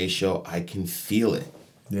Today's Show, I can feel it.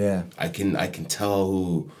 Yeah. I can tell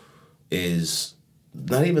who is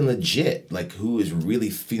not even legit, like who is really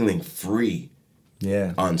feeling free.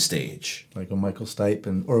 Yeah. On stage. Like a Michael Stipe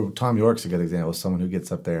or Tom York's a good example, someone who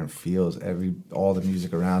gets up there and feels all the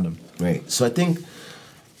music around him. Right. So I think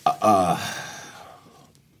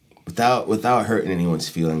without hurting anyone's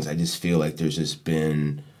feelings, I just feel like there's just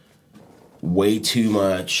been way too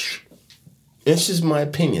much. It's just my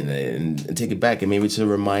opinion, and take it back, and maybe it's a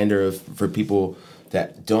reminder for people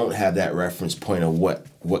that don't have that reference point of what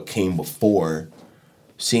came before,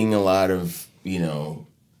 seeing a lot of the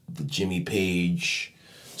Jimmy Page,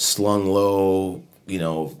 slung low,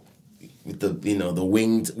 with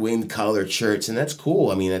the winged collar shirts, and that's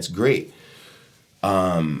cool. I mean, that's great.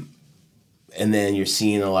 And then you're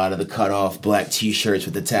seeing a lot of the cut off black T-shirts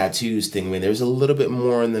with the tattoos thing. I mean, there's a little bit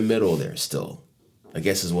more in the middle there still. I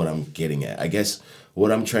guess is what I'm getting at. I guess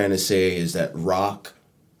what I'm trying to say is that rock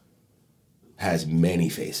has many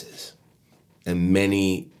faces and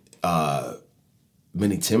many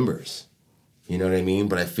timbers. You know what I mean?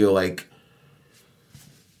 But I feel like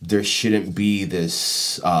there shouldn't be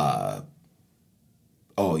this, you're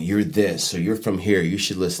this, or you're from here, you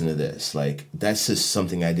should listen to this. Like, that's just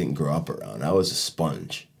something I didn't grow up around. I was a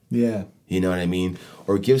sponge. Yeah. You know what I mean?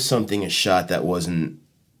 Or give something a shot that wasn't,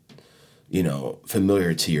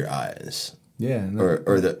 familiar to your eyes. Yeah.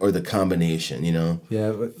 Or the combination,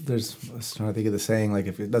 Yeah, but I was trying to think of the saying, like,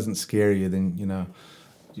 if it doesn't scare you, then,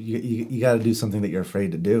 you got to do something that you're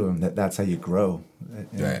afraid to do, and that's how you grow.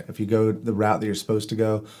 Right. If you go the route that you're supposed to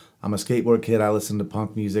go, I'm a skateboard kid, I listen to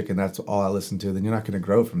punk music, and that's all I listen to, then you're not going to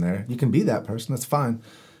grow from there. You can be that person, that's fine,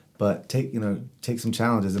 but take some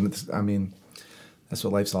challenges, and that's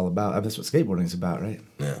what life's all about. That's what skateboarding is about, right?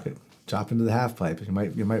 Yeah. Drop into the half pipe. You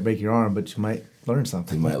might break your arm, but you might learn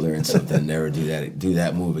something. You might learn something. Never do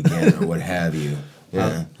that move again, or what have you.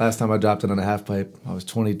 Yeah. Last time I dropped it on a half pipe, I was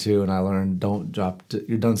 22, and I learned don't drop.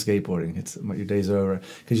 You're done skateboarding. Your day's over.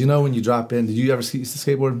 Because when you drop in, did you ever used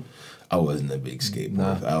to skateboard? I wasn't a big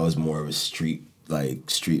skateboarder. No. I was more of a street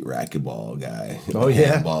racquetball guy. Oh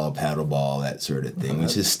yeah, handball, paddleball, that sort of thing,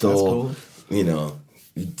 which is still, cool.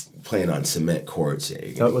 Playing on cement courts. So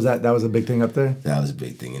that was a big thing up there? That was a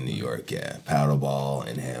big thing in New York, yeah. Paddleball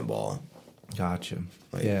and handball. Gotcha.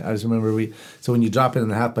 Yeah, I just remember so when you drop it in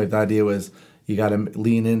the half pipe, the idea was you got to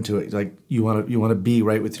lean into it. Like you want to be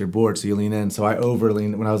right with your board, so you lean in. So I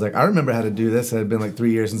overleaned when I was like, I remember how to do this. It had been like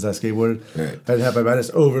 3 years since I skateboarded. Right. I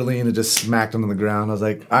just overleaned and just smacked onto the ground. I was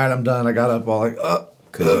like, all right, I'm done. I got up all like,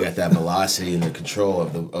 because you got that velocity and the control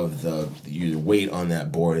of your weight on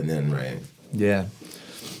that board, and then right. Yeah.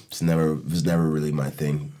 It was never really my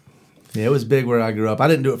thing. Yeah, it was big where I grew up. I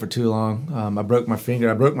didn't do it for too long. I broke my finger.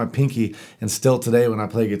 I broke my pinky, and still today when I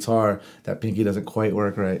play guitar, that pinky doesn't quite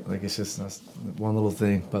work right. Like it's just that's one little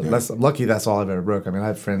thing. But I'm lucky that's all I've ever broke. I mean, I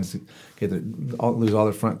had friends lose all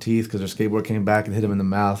their front teeth because their skateboard came back and hit them in the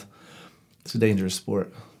mouth. It's a dangerous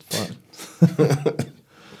sport. It's fun.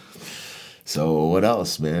 So what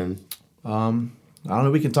else, man? I don't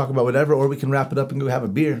know. We can talk about whatever, or we can wrap it up and go have a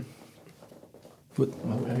beer. What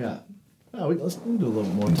I got? Let's do a little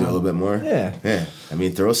more. Do a little bit more? Yeah. Yeah. I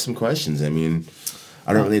mean, throw some questions. I mean,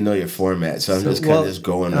 I don't really know your format, so I'm just kind of just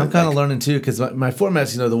going. I'm kind of learning too, because my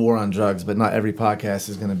format's, the war on drugs, but not every podcast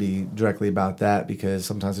is going to be directly about that, because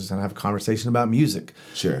sometimes I'm just going to have a conversation about music.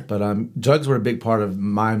 Sure. But drugs were a big part of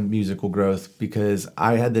my musical growth, because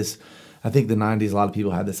I had this. I think the 90s, a lot of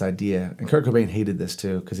people had this idea, and Kurt Cobain hated this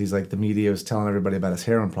too, because he's like, the media was telling everybody about his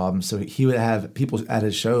heroin problems. So he would have people at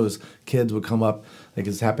his shows, kids would come up, like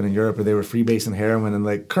it's happened in Europe, where they were freebasing heroin, and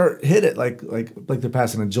like, Kurt, hit it, like they're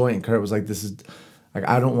passing a joint. And Kurt was like, this is, like,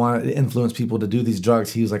 I don't want to influence people to do these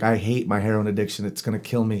drugs. He was like, I hate my heroin addiction. It's going to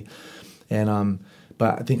kill me. And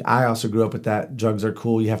but I think I also grew up with that. Drugs are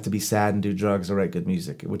cool. You have to be sad and do drugs to write good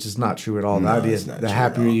music, which is not true at all. The idea is the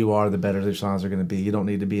happier you are, the better your songs are going to be. You don't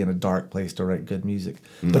need to be in a dark place to write good music.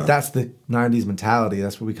 No. But that's the 90s mentality.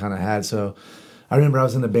 That's what we kind of had. So I remember I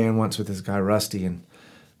was in a band once with this guy, Rusty, and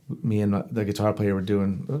me and the guitar player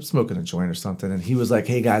were smoking a joint or something. And he was like,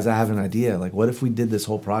 hey, guys, I have an idea. Like, what if we did this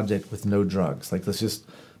whole project with no drugs? Like, let's just...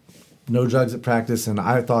 no drugs at practice. And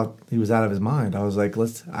I thought he was out of his mind. I was like,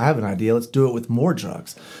 I have an idea. Let's do it with more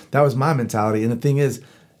drugs. That was my mentality. And the thing is,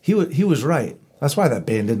 he was right. That's why that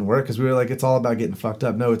band didn't work, because we were like, it's all about getting fucked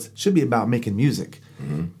up. No, it should be about making music.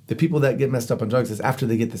 Mm-hmm. The people that get messed up on drugs is after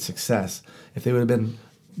they get the success. If they would have been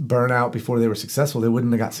burnt out before they were successful, they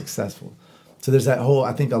wouldn't have got successful. So there's that whole,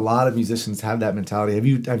 I think a lot of musicians have that mentality.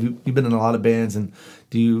 You've been in a lot of bands, and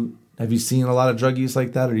have you seen a lot of drug use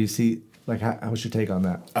like that, or do you see... Like, what's your take on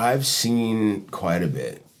that? I've seen quite a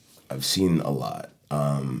bit. I've seen a lot.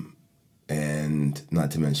 And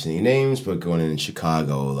not to mention any names, but going in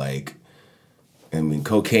Chicago, like, I mean,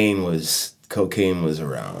 cocaine was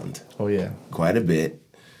around. Oh, yeah. Quite a bit.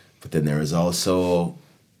 But then there was also,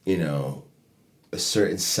 a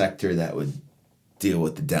certain sector that would deal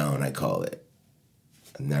with the down, I call it.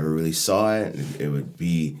 I never really saw it. It would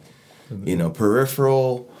be,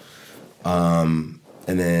 peripheral.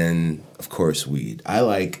 And then, of course, weed.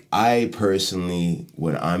 I personally,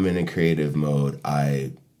 when I'm in a creative mode,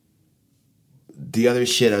 the other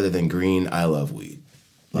shit other than green, I love weed.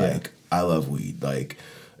 Like, yeah. I love weed. Like,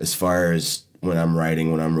 as far as when I'm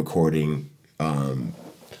writing, when I'm recording,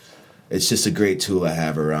 it's just a great tool I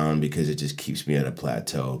have around, because it just keeps me at a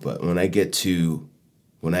plateau. But when I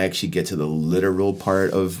actually get to the literal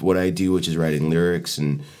part of what I do, which is writing lyrics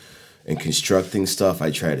and constructing stuff, I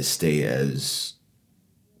try to stay as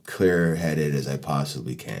clear-headed as I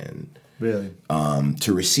possibly can. Really?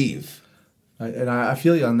 To receive. I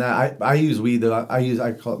feel you on that. I use weed, though.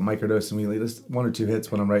 I call it microdosing weed. Just 1 or 2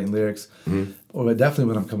 hits when I'm writing lyrics. Mm-hmm. But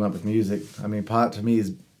definitely when I'm coming up with music. I mean, pot to me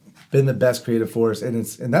has been the best creative force, and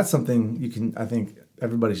that's something I think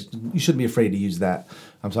you shouldn't be afraid to use that.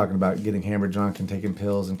 I'm talking about getting hammered drunk and taking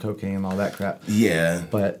pills and cocaine and all that crap. Yeah.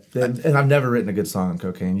 But and I've never written a good song on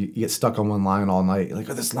cocaine. You get stuck on one line all night. You're like,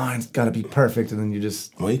 this line's got to be perfect, and then you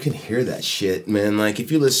just... Well, you can hear that shit, man. Like,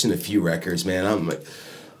 if you listen to a few records, man, I'm like...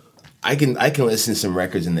 I can listen to some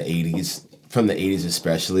records in the 80s, from the 80s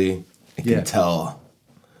especially. I can tell...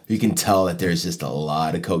 You can tell that there's just a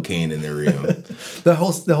lot of cocaine in the room. The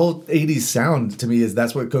whole 80s sound to me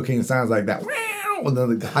that's what cocaine sounds like. That and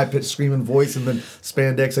then the high pitched screaming voice and then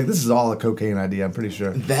spandex. Like, this is all a cocaine idea. I'm pretty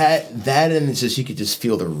sure. That and it's just, you could just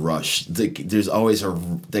feel the rush. Like, there's always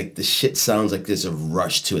the shit sounds like there's a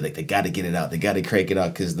rush to it. Like, they got to get it out. They got to crank it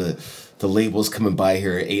out, because the label's coming by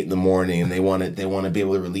here at 8 a.m. and they want to be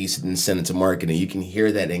able to release it and send it to marketing. You can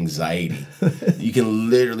hear that anxiety. You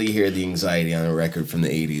can literally hear the anxiety on a record from the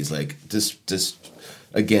 80s. Like, just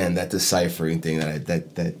again, that deciphering thing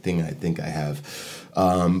that thing I think I have.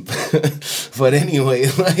 But anyway,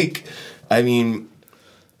 like, I mean,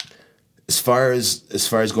 as far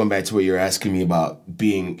as going back to what you're asking me about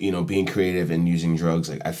being creative and using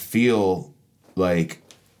drugs, like, I feel like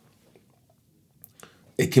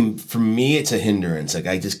it can, for me, it's a hindrance. Like,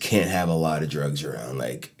 I just can't have a lot of drugs around.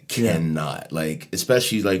 Like, cannot. Yeah. Like,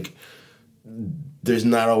 especially, like, there's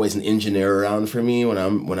not always an engineer around for me when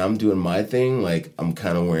I'm doing my thing. Like, I'm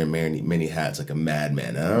kind of wearing many hats like a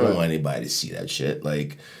madman. And I don't want anybody to see that shit.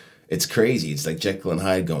 Like, it's crazy. It's like Jekyll and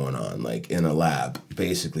Hyde going on, like, in a lab,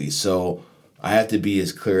 basically. So I have to be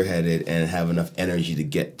as clear-headed and have enough energy to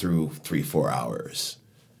get through 3-4 hours,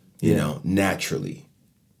 you know, naturally.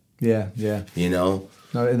 Yeah, yeah. You know?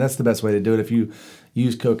 No, and that's the best way to do it. If you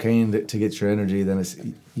use cocaine to get your energy, then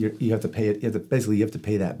you have to pay it. You have to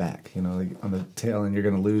pay that back. You know, like on the tail end, you're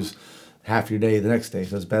going to lose half your day the next day.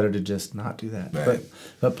 So it's better to just not do that. Right.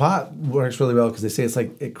 But pot works really well because they say it's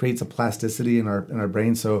like it creates a plasticity in our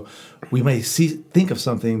brain. So we may think of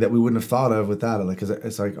something that we wouldn't have thought of without it. Like, because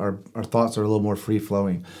it's like our thoughts are a little more free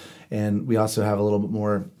flowing, and we also have a little bit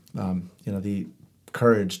more, the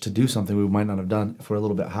courage to do something we might not have done if we're a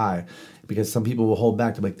little bit high. Because some people will hold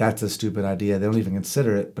back to like, that's a stupid idea. They don't even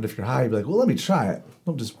consider it. But if you're high, you'll be like, well, let me try it.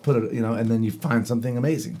 Don't just put it, and then you find something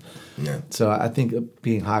amazing. Yeah. So I think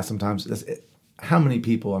being high sometimes, how many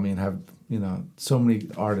people, have, so many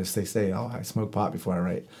artists, they say, oh, I smoke pot before I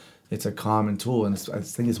write. It's a common tool. And I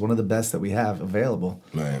think it's one of the best that we have available.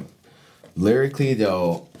 Right. Lyrically,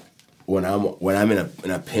 though, when I'm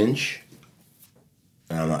in a pinch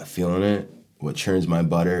and I'm not feeling it, what churns my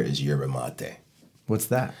butter is yerba mate. What's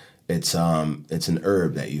that? It's an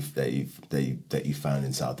herb that you find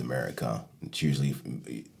in South America.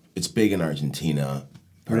 It's big in Argentina,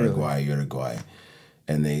 Paraguay, Uruguay,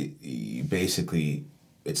 and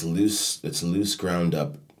it's loose ground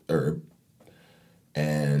up herb,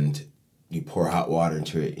 and you pour hot water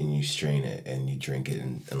into it and you strain it and you drink it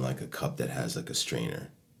in like a cup that has like a strainer.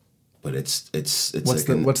 But it's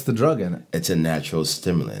what's the drug in it? It's a natural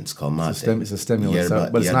stimulant. It's called mate. It's a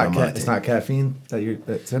stimulant, but it's not caffeine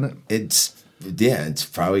that's in it. It's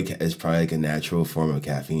probably like a natural form of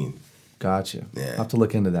caffeine. Gotcha. Yeah. I'll have to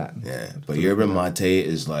look into that. Yeah, but yerba mate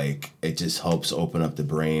is like, it just helps open up the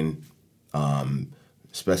brain,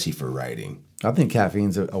 especially for writing. I think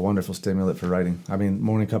caffeine's a wonderful stimulant for writing.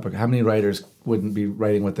 Morning cup of... How many writers wouldn't be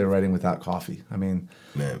writing what they're writing without coffee?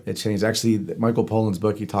 It changed. Actually, Michael Pollan's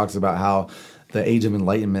book, he talks about how the Age of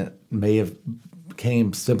Enlightenment may have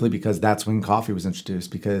came simply because that's when coffee was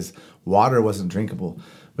introduced, because water wasn't drinkable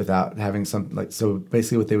without having something like... So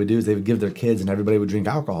basically what they would do is they would give their kids, and everybody would drink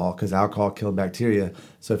alcohol because alcohol killed bacteria.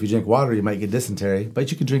 So if you drink water, you might get dysentery,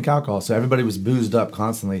 but you could drink alcohol. So everybody was boozed up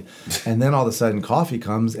constantly. And then all of a sudden coffee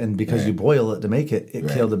comes, and because you boil it to make it, it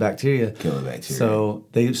killed the bacteria. So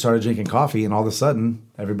they started drinking coffee, and all of a sudden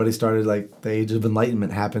everybody started, like, the Age of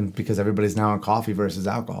Enlightenment happened because everybody's now on coffee versus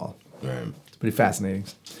alcohol. Right. It's pretty fascinating.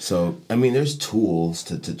 So, there's tools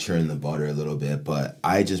to churn the butter a little bit, but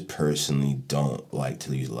I just personally don't like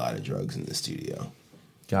to use a lot of drugs in the studio.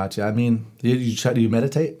 Gotcha. Do you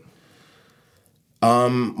meditate?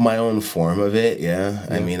 My own form of it, yeah.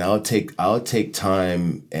 Yeah. I'll take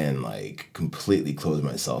time and like completely close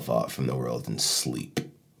myself off from the world and sleep.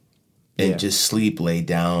 And just sleep, lay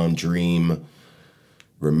down, dream,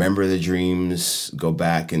 remember the dreams, go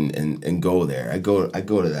back and go there. I go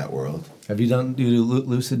to that world. Have you do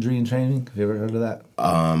lucid dream training? Have you ever heard of that?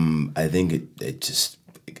 I think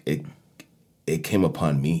it came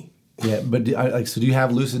upon me. Yeah, but do you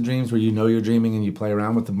have lucid dreams where you know you're dreaming and you play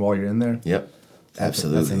around with them while you're in there? Yep.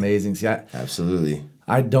 Absolutely. That's amazing. See, absolutely.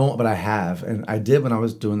 I don't, but I have, and I did when I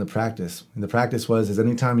was doing the practice. And the practice was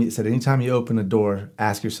anytime you open a door,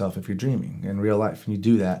 ask yourself if you're dreaming in real life, and you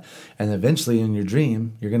do that. And eventually, in your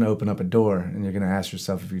dream, you're going to open up a door, and you're going to ask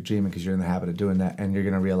yourself if you're dreaming because you're in the habit of doing that, and you're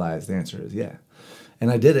going to realize the answer is yeah.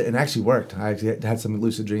 And I did it, and it actually worked. I actually had some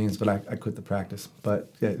lucid dreams, but I quit the practice.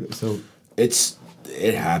 But yeah, so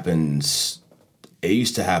it happens. It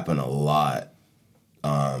used to happen a lot.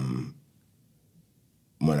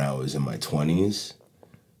 When I was in my 20s,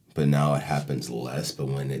 but now it happens less. But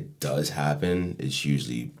when it does happen,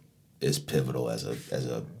 it's pivotal as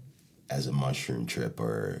a mushroom trip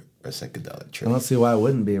or a psychedelic trip. I don't see why it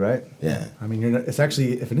wouldn't be, right? Yeah. It's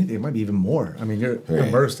actually, if anything, it might be even more. You're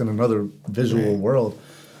immersed in another visual world.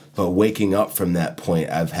 But waking up from that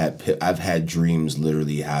point, I've had dreams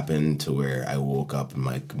literally happen to where I woke up and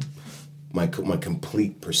my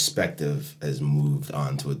complete perspective has moved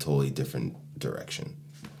on to a totally different direction.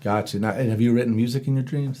 Gotcha. Now, and have you written music in your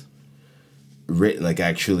dreams? Written, like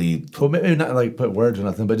actually... Well, maybe not like put words or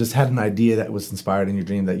nothing, but just had an idea that was inspired in your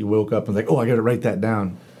dream that you woke up and was like, oh, I got to write that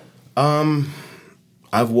down.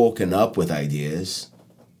 I've woken up with ideas,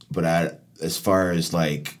 but as far as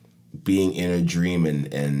like being in a dream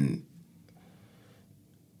and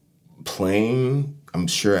playing, I'm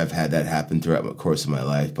sure I've had that happen throughout the course of my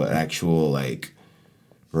life, but actual like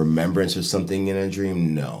remembrance of something in a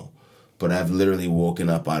dream, no. But I've literally woken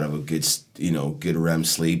up out of a good REM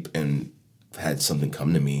sleep and had something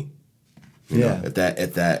come to me. You know, if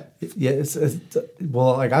that. Yeah,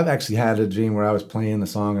 well, like I've actually had a dream where I was playing the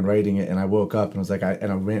song and writing it, and I woke up and was like, I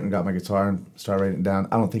went and got my guitar and started writing it down.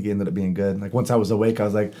 I don't think it ended up being good. Like once I was awake, I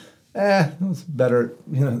was like, it was better,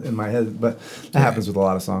 in my head. But that happens with a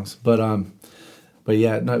lot of songs. But But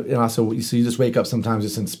yeah, no, and also, so you just wake up sometimes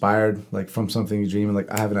just inspired, like from something you dream, and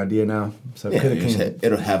like, I have an idea now. So it could have came.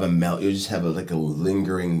 It'll have you'll just have like a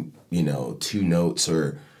lingering, 2 notes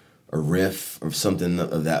or a riff or something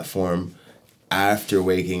of that form after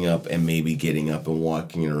waking up and maybe getting up and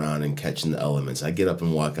walking around and catching the elements. I get up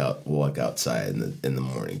and walk outside in the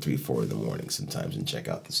morning, 3-4 in the morning sometimes, and check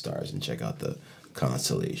out the stars and check out the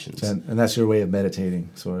constellations. And that's your way of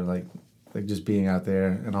meditating, sort of like just being out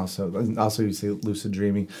there, and also you say lucid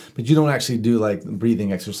dreaming, but you don't actually do like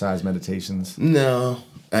breathing exercise meditations. No,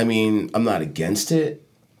 I mean, I'm not against it.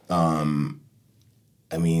 I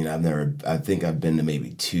think I've been to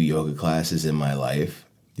maybe 2 yoga classes in my life.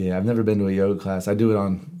 Yeah, I've never been to a yoga class. I do it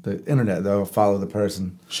on the internet, though. I'll follow the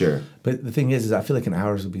person. Sure. But the thing is I feel like an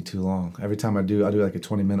hour would be too long. Every time I'll do like a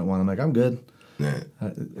 20-minute one. I'm like, I'm good. Yeah.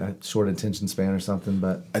 Short attention span or something,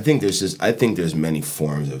 but I think there's many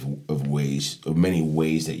forms of many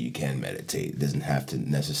ways that you can meditate. It doesn't have to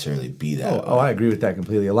necessarily be that. Oh, I agree with that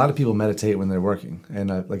completely. A lot of people meditate when they're working, and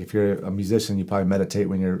like if you're a musician, you probably meditate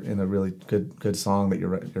when you're in a really good song that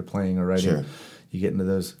you're playing or writing. Sure. You get into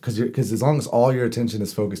those because as long as all your attention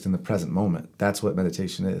is focused in the present moment, that's what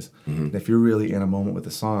meditation is. Mm-hmm. And if you're really in a moment with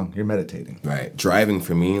a song, you're meditating. Right. Driving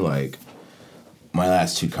for me, like, my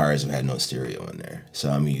last 2 cars have had no stereo in there, so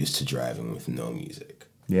I'm used to driving with no music.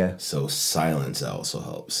 Yeah. So silence also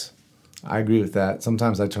helps. I agree with that.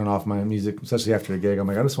 Sometimes I turn off my music, especially after a gig. I'm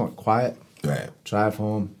like, I just want quiet. Right. Drive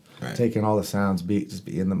home. Right. Take in all the sounds. Just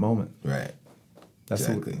be in the moment. Right. That's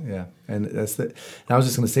exactly. And that's the. And I was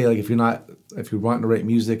just gonna say, like, if you're wanting to write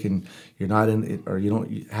music and you're not in it, or you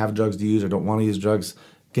don't have drugs to use or don't want to use drugs,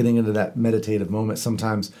 getting into that meditative moment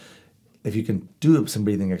sometimes. If you can do some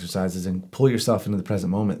breathing exercises and pull yourself into the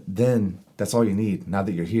present moment, then that's all you need. Now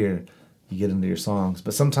that you're here, you get into your songs.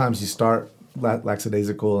 But sometimes you start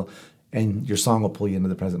lackadaisical, and your song will pull you into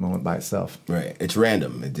the present moment by itself. Right. It's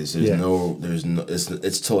random. It's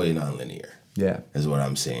totally nonlinear. Yeah. Is what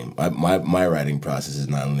I'm saying. My writing process is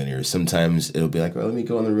nonlinear. Sometimes it'll be like, well, let me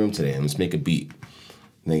go in the room today and let's make a beat.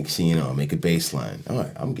 Next thing you know, make a bass line. All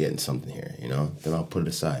right, I'm getting something here, Then I'll put it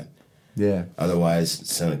aside. Yeah. Otherwise,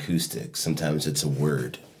 it's an acoustic. Sometimes it's a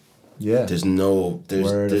word. Yeah. There's no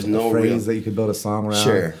phrase real that you could build a song around.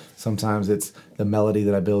 Sure. Sometimes it's the melody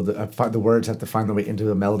that I build. The words have to find their way into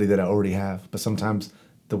the melody that I already have. But sometimes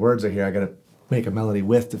the words are here. I got to make a melody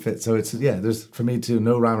with to fit. So there's for me too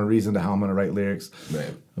no rhyme or reason to how I'm going to write lyrics.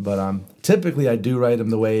 Right. But typically I do write them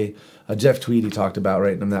the way Jeff Tweedy talked about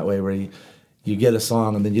writing them that way, where you get a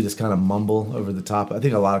song and then you just kind of mumble over the top. I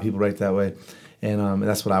think a lot of people write that way. And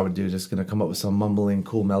that's what I would do, just going to come up with some mumbling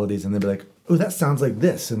cool melodies and then be like, oh, that sounds like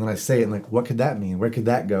this. And then I say it and like, what could that mean? Where could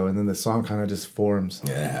that go? And then the song kind of just forms.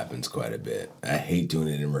 Yeah, that happens quite a bit. I hate doing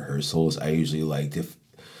it in rehearsals. I usually like if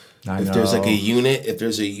there's like a unit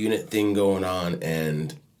thing going on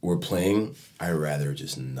and we're playing, I'd rather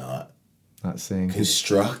just not sing.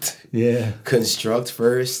 Construct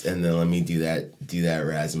first, and then let me do that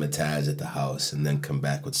razzmatazz at the house, and then come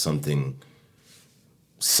back with something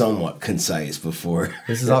somewhat concise before.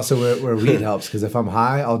 This is also where weed helps, because if I'm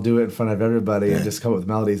high, I'll do it in front of everybody and just come up with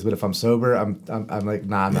melodies. But if I'm sober, I'm like,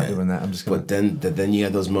 nah, I'm not doing that. I'm just gonna. But then you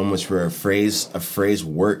have those moments where a phrase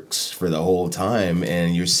works for the whole time,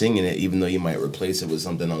 and you're singing it, even though you might replace it with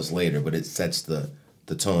something else later. But it sets the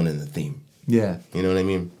tone and the theme. Yeah, you know what I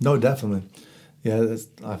mean. No, definitely. Yeah,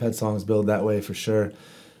 I've had songs build that way for sure,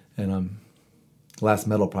 and the last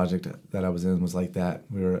metal project that I was in was like that.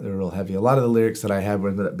 They were real heavy. A lot of the lyrics that I had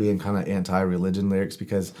ended up being kind of anti-religion lyrics,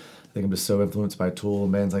 because I think I'm just so influenced by Tool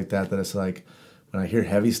and bands like that it's like when I hear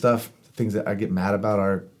heavy stuff, the things that I get mad about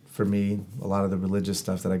are, for me, a lot of the religious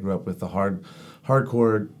stuff that I grew up with, the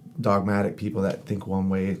hardcore dogmatic people that think one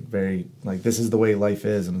way, very like, this is the way life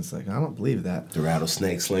is, and it's like, I don't believe that. The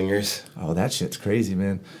rattlesnake slingers. Oh, that shit's crazy,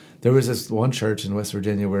 man. There was this one church in West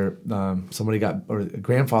Virginia where a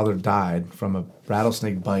grandfather died from a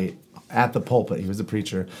rattlesnake bite at the pulpit. He was a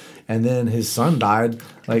preacher. And then his son died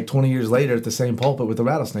like 20 years later at the same pulpit with a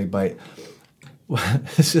rattlesnake bite.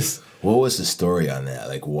 It's just... What was the story on that?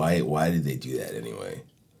 Like, why did they do that anyway?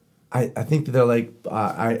 I think that they're like,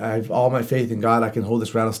 I have all my faith in God. I can hold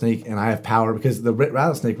this rattlesnake, and I have power, because the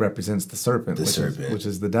rattlesnake represents the serpent, which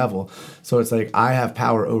is the devil. So it's like, I have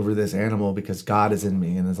power over this animal because God is in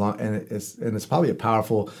me, and it's probably a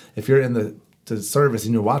powerful. If you're in the service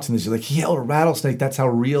and you're watching this, you're like, yeah, a rattlesnake. That's how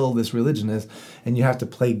real this religion is, and you have to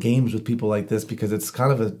play games with people like this because it's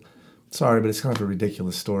kind of a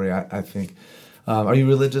ridiculous story. I think. Are you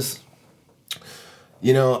religious?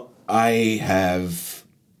 I have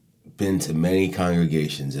been to many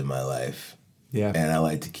congregations in my life, and I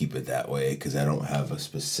like to keep it that way because I don't have a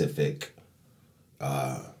specific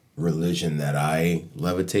religion that I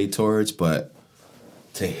levitate towards, but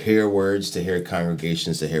to hear words, to hear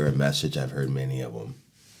congregations, to hear a message, I've heard many of them.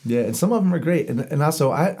 Yeah, and some of them are great. And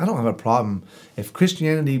also, I don't have a problem. If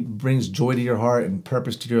Christianity brings joy to your heart and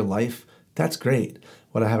purpose to your life, that's great.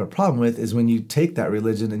 What I have a problem with is when you take that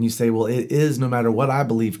religion and you say, well, it is no matter what I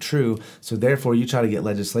believe true, so therefore you try to get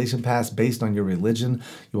legislation passed based on your religion.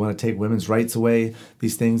 You want to take women's rights away,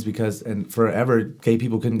 these things, and forever gay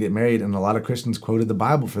people couldn't get married, and a lot of Christians quoted the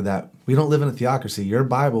Bible for that. We don't live in a theocracy. Your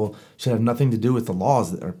Bible should have nothing to do with the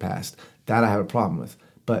laws that are passed. That I have a problem with.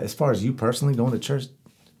 But as far as you personally going to church,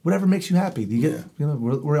 whatever makes you happy.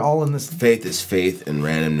 We're all in this. Faith is faith, and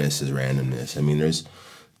randomness is randomness. I mean,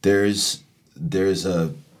 there's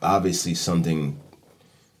obviously something.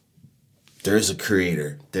 There's a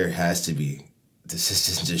creator. There has to be. This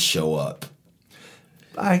doesn't just show up.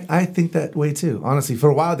 I think that way too. Honestly, for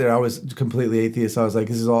a while there, I was completely atheist. I was like,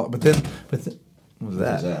 this is all. But then what was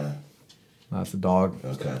that? That's a dog.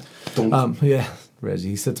 Okay. Yeah, Reggie.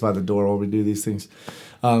 He sits by the door while we do these things.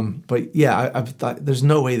 But yeah, I thought there's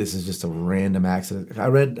no way this is just a random accident. I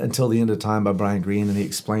read Until the End of Time by Brian Greene, and he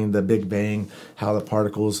explained the Big Bang, how the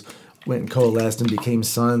particles went and coalesced and became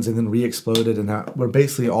suns and then re-exploded, and how we're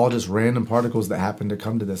basically all just random particles that happened to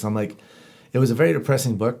come to this. I'm like, it was a very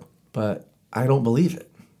depressing book, but I don't believe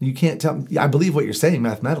it. You can't tell me. I believe what you're saying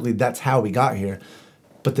mathematically. That's how we got here,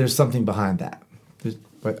 but there's something behind that.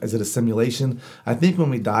 Is it a simulation? I think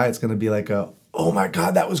when we die, it's going to be like oh my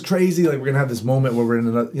God, that was crazy. Like we're going to have this moment where we're in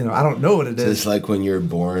another, I don't know what it is. It's like when you're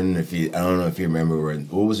born, I don't know if you remember,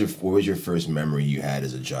 what was your first memory you had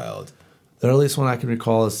as a child? The earliest one I can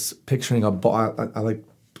recall is picturing a ball. I like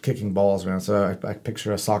kicking balls around, so I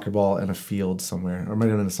picture a soccer ball in a field somewhere, or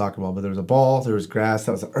maybe not a soccer ball, but there was a ball, there was grass.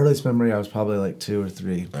 That was the earliest memory. I was probably like 2 or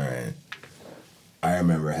 3. All right. I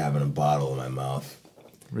remember having a bottle in my mouth.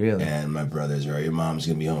 Really? And my brother's, all right, your mom's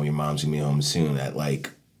going to be home soon at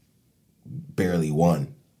like barely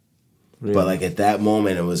 1. Really? But like at that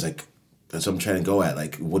moment, it was like, that's what I'm trying to go at.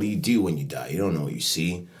 Like, what do you do when you die? You don't know what you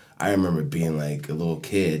see. I remember being like a little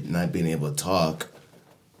kid, not being able to talk,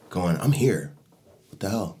 going, I'm here. What the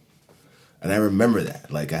hell? And I remember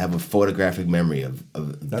that. Like, I have a photographic memory of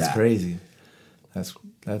that. That's crazy. That's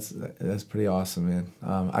pretty awesome,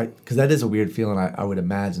 man. Because that is a weird feeling. I would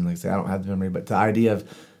imagine. Like, say, I don't have the memory, but the idea of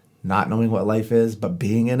not knowing what life is, but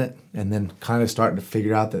being in it, and then kind of starting to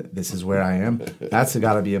figure out that this is where I am. That's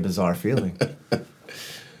got to be a bizarre feeling.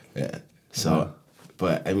 Yeah. So,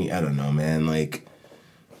 but I mean, I don't know, man. Like,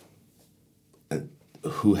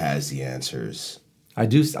 who has the answers? I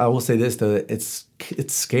will say this though: it's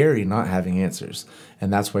scary not having answers,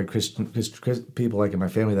 and that's why people like in my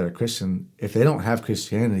family that are Christian, if they don't have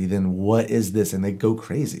Christianity, then what is this? And they go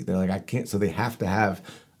crazy. They're like, I can't. So they have to have.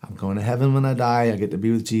 I'm going to heaven when I die. I get to be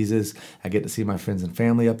with Jesus. I get to see my friends and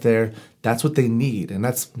family up there. That's what they need, and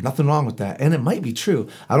that's nothing wrong with that. And it might be true.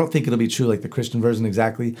 I don't think it'll be true like the Christian version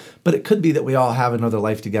exactly, but it could be that we all have another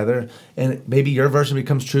life together, and maybe your version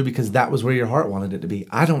becomes true because that was where your heart wanted it to be.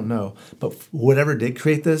 I don't know, but whatever did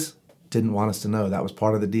create this didn't want us to know. That was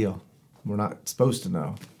part of the deal. We're not supposed to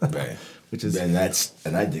know, right?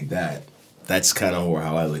 And I dig that. That's kind of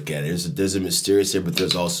how I look at it. There's a mysterious here, but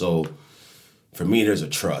there's also, for me, there's a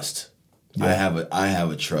trust. Yeah. I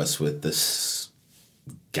have a trust with this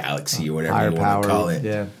galaxy or whatever you want to call it.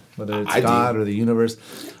 Yeah, whether it's God or the universe.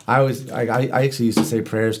 I actually used to say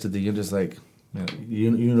prayers to the universe.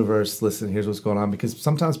 Listen, here's what's going on, because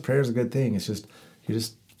sometimes prayer is a good thing. It's just you're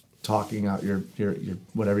just talking out your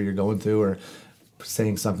whatever you're going through, or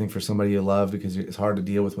saying something for somebody you love because it's hard to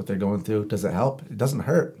deal with what they're going through. Does it help? It doesn't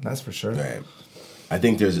hurt. That's for sure. Right. I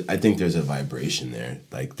think there's a vibration there.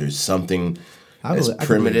 Like there's something as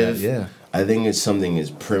primitive. Yeah. I think it's something as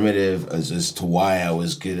primitive as to why I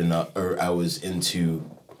was good enough, or I was into.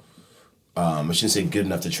 I shouldn't say good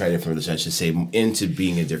enough to try different religions. I should say into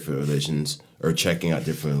being in different religions or checking out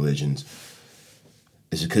different religions.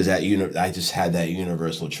 It's because I just had that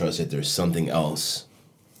universal trust that there's something else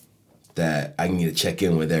that I need to check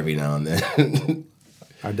in with every now and then.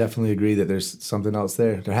 I definitely agree that there's something else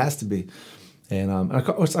there. There has to be. And of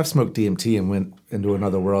course, I've smoked DMT and went into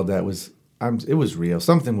another world that was. It was real.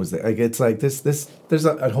 Something was there. Like it's like this. There's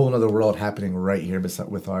a whole other world happening right here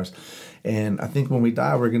with ours, and I think when we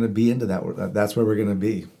die, we're gonna be into that. That's where we're gonna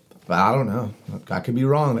be. But I don't know. I could be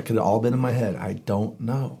wrong. That could have all been in my head. I don't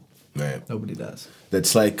know. Right. Nobody does.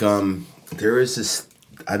 That's like there is this.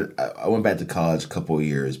 I went back to college a couple of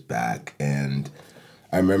years back, and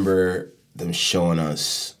I remember them showing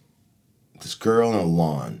us this girl on a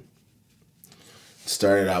lawn.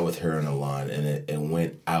 Started out with her on a lawn, and it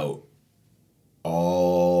went out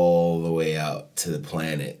all the way out to the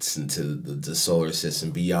planets and to the solar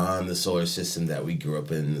system, beyond the solar system that we grew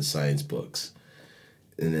up in the science books,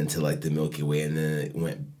 and then to like the Milky Way, and then it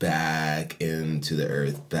went back into the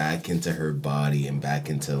Earth, back into her body, and back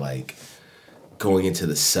into like going into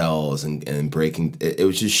the cells and breaking. It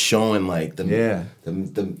was just showing like the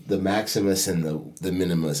Maximus and the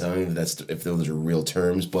Minimus. I don't know if those are real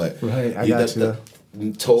terms, but right, I got you.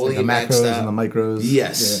 Totally like the macros and the micros.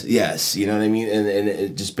 Yes, you know what I mean, and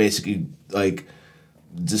it just basically like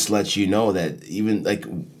just lets you know that even like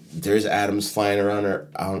there's atoms flying around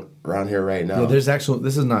here right now. Yeah, there's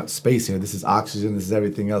this is not space here. This is oxygen. This is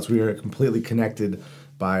everything else. We are completely connected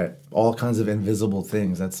by all kinds of invisible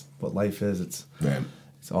things. That's what life is. It's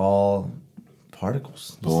all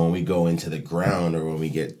particles. But when we go into the ground, or when we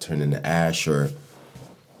get turned into ash or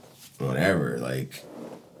whatever, like.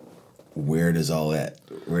 Where does all that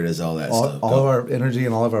stuff go? All of our energy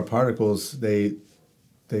and all of our particles, they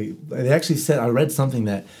actually said, I read something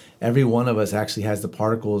that every one of us actually has the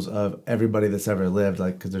particles of everybody that's ever lived,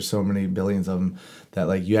 like, because there's so many billions of them, that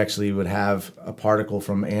like you actually would have a particle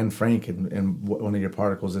from Anne Frank, and one of your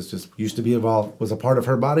particles is just used to be was a part of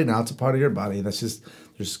her body, now it's a part of your body. And that's just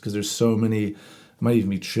because there's so many, it might even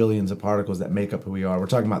be trillions of particles that make up who we are. We're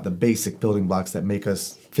talking about the basic building blocks that make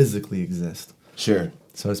us physically exist. Sure.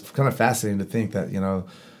 So it's kind of fascinating to think that,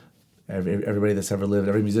 everybody that's ever lived,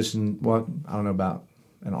 every musician, well, I don't know about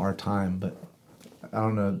in our time, but I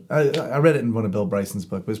don't know. I read it in one of Bill Bryson's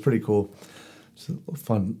book, but it's pretty cool. It's a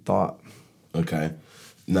fun thought. Okay.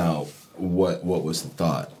 Now, what was the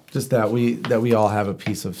thought? Just that we all have a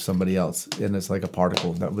piece of somebody else, and it's like a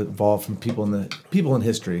particle that would evolve from people in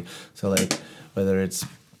history. So like whether it's,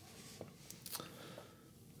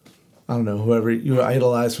 I don't know, whoever you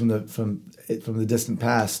idolize from the distant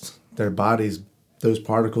past, their bodies, those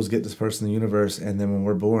particles get dispersed in the universe, and then when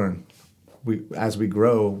we're born, as we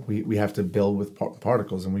grow, we have to build with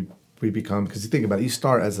particles, and we become, because you think about it, you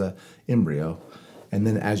start as a embryo, and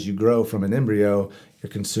then as you grow from an embryo,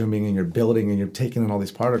 you're consuming and you're building and you're taking in all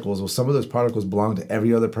these particles. Well, some of those particles belong to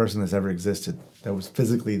every other person that's ever existed. That was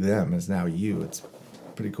physically them, is now you. It's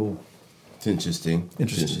pretty cool. It's interesting.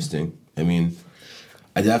 I mean,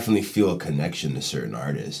 I definitely feel a connection to certain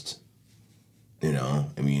artists.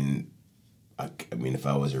 I mean, if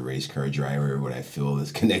I was a race car driver, would I feel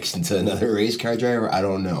this connection to another race car driver? I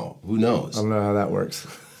don't know. Who knows? I don't know how that works.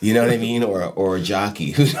 You know what I mean? Or a jockey.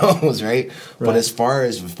 Who knows, right? But as far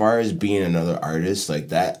as being another artist like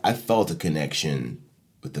that, I felt a connection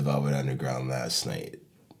with the Velvet Underground last night,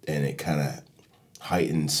 and it kind of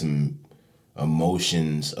heightened some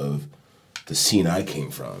emotions of the scene I came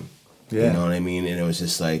from. Yeah. You know what I mean? And it was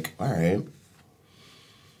just like, all right.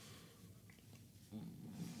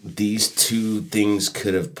 These two things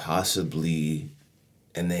could have possibly,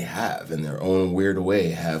 and they have, in their own weird way,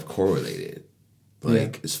 have correlated.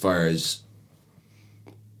 Like, as far as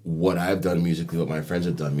what I've done musically, what my friends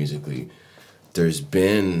have done musically, there's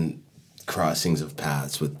been crossings of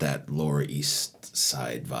paths with that Lower East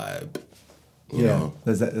Side vibe. You know?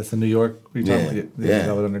 That's the New York, you're talking about? The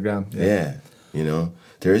Velvet Underground. Yeah.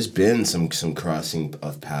 There's been some crossing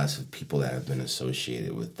of paths of people that have been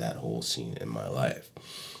associated with that whole scene in my life.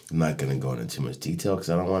 I'm not going to go into too much detail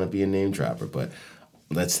because I don't want to be a name dropper, but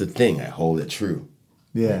that's the thing. I hold it true.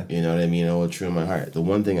 Yeah. You know what I mean? I hold it true in my heart. The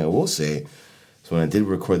one thing I will say is when I did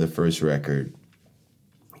record the first record,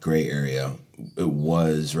 Gray Area, it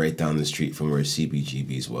was right down the street from where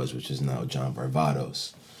CBGB's was, which is now John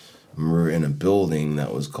Barbados. We were in a building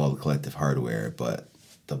that was called Collective Hardware, but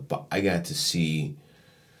I got to see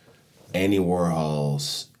Andy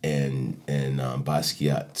Warhol's and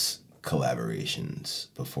Basquiat's collaborations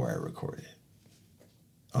before I recorded.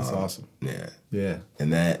 That's awesome. Yeah.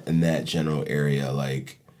 And that general area,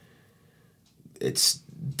 like, it's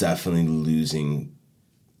definitely losing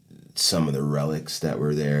some of the relics that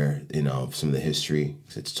were there, some of the history.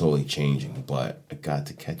 It's totally changing, but I got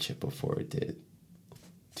to catch it before it did.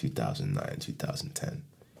 2009, 2010.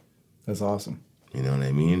 That's awesome. You know what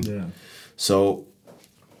I mean? Yeah. So,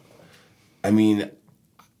 I mean,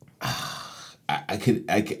 I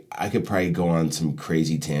could probably go on some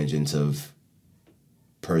crazy tangents of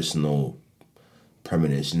personal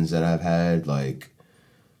premonitions that I've had. Like,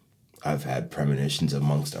 I've had premonitions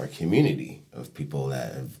amongst our community of people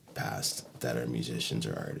that have passed that are musicians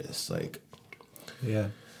or artists. Like, yeah.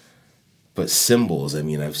 But symbols, I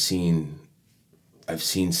mean, I've seen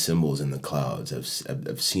symbols in the clouds.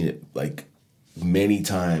 I've seen it like many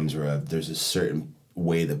times where there's a certain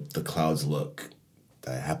way the clouds look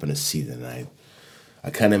that I happen to see that, and I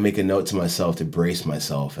kind of make a note to myself to brace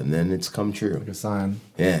myself, and then it's come true. Like a sign.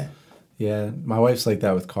 Yeah. Yeah, my wife's like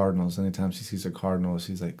that with cardinals. Anytime she sees a cardinal,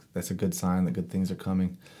 she's like, that's a good sign that good things are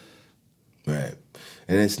coming. Right.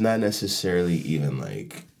 And it's not necessarily even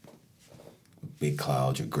like big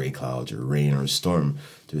clouds or gray clouds or rain or storm.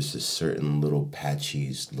 There's just certain little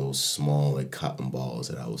patches, little small like cotton balls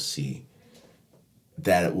that I will see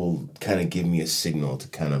that it will kind of give me a signal to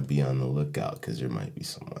kind of be on the lookout because there might be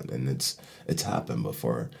someone. And it's happened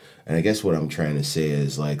before. And I guess what I'm trying to say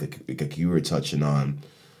is like you were touching on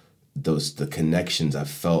the connections. I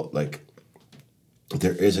felt like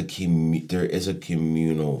there is a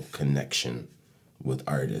communal connection with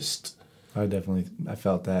artists. I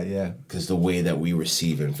felt that, yeah. Because the way that we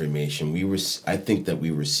receive information, I think that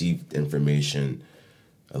we received information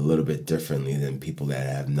a little bit differently than people that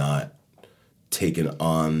have not taken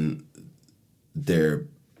on their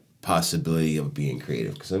possibility of being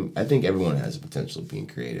creative. Because I think everyone has the potential of being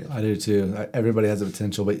creative. I do too. Everybody has the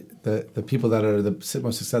potential, but the people that are the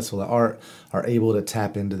most successful at art are able to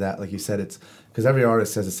tap into that. Like you said, it's because every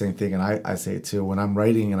artist says the same thing, and I say it too. When I'm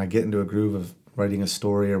writing and I get into a groove of writing a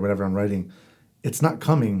story or whatever I'm writing, it's not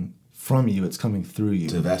coming from you, it's coming through you.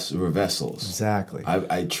 We're vessels. Exactly.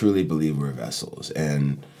 I truly believe we're vessels.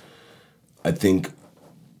 And I think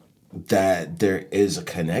that there is a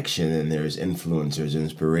connection and there's influence, there's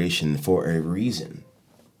inspiration for a reason.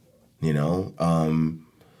 You know? And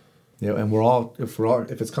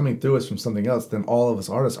if it's coming through us from something else, then all of us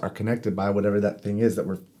artists are connected by whatever that thing is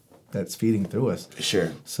that's feeding through us.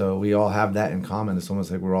 Sure. So we all have that in common. It's almost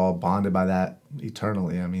like we're all bonded by that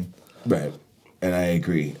eternally. I mean, right. And I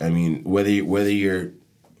agree. I mean, whether you've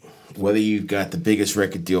got the biggest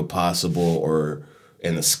record deal possible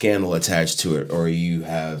and a scandal attached to it, or you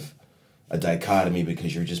have a dichotomy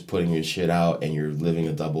because you're just putting your shit out and you're living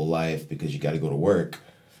a double life because you got to go to work.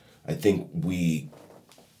 I think within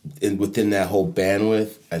that whole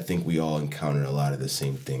bandwidth, I think we all encounter a lot of the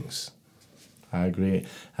same things. I agree.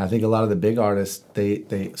 I think a lot of the big artists,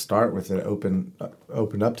 they start with it opened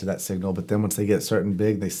up to that signal, but then once they get certain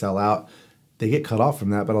big, they sell out. They get cut off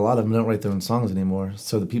from that, but a lot of them don't write their own songs anymore.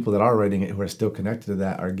 So the people that are writing it, who are still connected to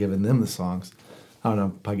that, are giving them the songs. I don't know,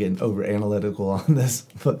 I'm probably getting over analytical on this,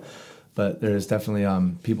 but there's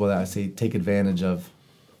definitely people that I say take advantage of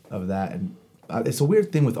that. And it's a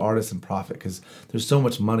weird thing with artists and profit because there's so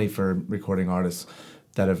much money for recording artists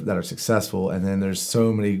that are successful, and then there's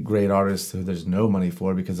so many great artists who there's no money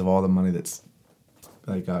for because of all the money that's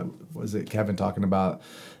like was it Kevin talking about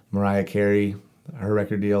Mariah Carey, her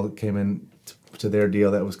record deal came in to their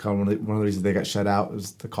deal, that was kind of one of the reasons they got shut out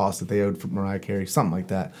was the cost that they owed for Mariah Carey, something like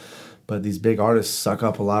that. But these big artists suck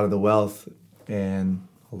up a lot of the wealth, and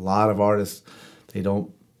a lot of artists, they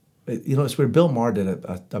don't. It's weird. Bill Maher did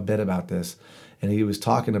a bit about this, and he was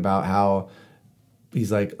talking about how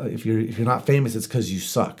he's like, if you're not famous, it's because you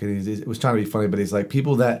suck. And it was trying to be funny, but he's like,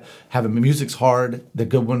 people that have music's hard, the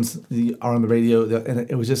good ones are on the radio, and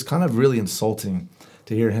it was just kind of really insulting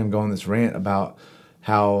to hear him go on this rant about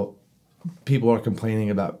how people are complaining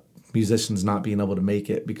about musicians not being able to make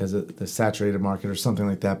it because of the saturated market or something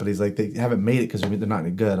like that. But he's like, they haven't made it because they're not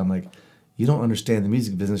any good. I'm like, you don't understand the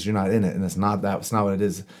music business. You're not in it, and it's not what it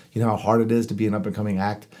is. You know how hard it is to be an up and coming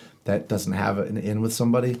act that doesn't have an in with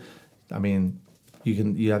somebody. I mean,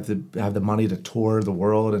 you have to have the money to tour the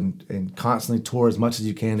world and constantly tour as much as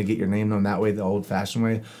you can to get your name known that way, the old fashioned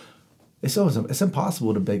way. It's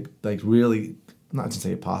impossible to make, like, really, not to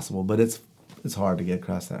say impossible, but it's hard to get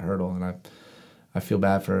across that hurdle. And I feel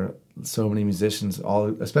bad for so many musicians,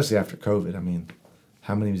 especially after COVID. I mean,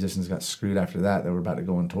 how many musicians got screwed after that were about to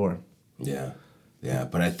go on tour? Yeah.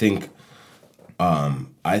 But I think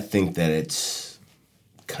that it's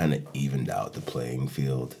kind of evened out the playing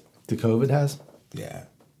field. The COVID has? Yeah.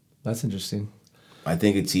 That's interesting. I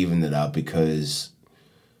think it's evened it out because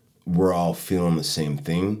we're all feeling the same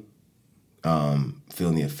thing,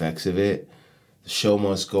 feeling the effects of it. The show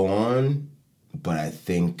must go on, but I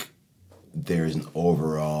think there's an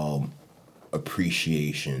overall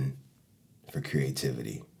appreciation for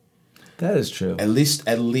creativity. That is true. At least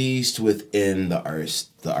within the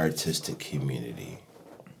artistic community.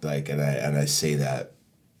 Like, and I say that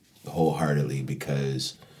wholeheartedly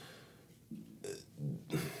because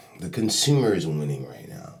the consumer is winning right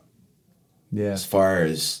now. Yeah. As far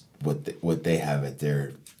as what they have at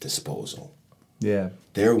their disposal. Yeah.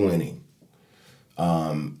 They're winning.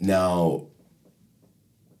 Now,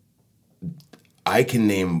 I can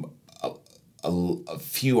name a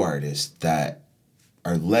few artists that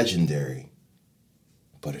are legendary,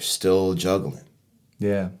 but are still juggling.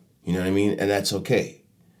 Yeah. You know what I mean? And that's okay.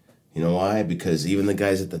 You know why? Because even the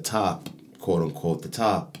guys at the top, quote unquote, the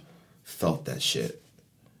top, felt that shit.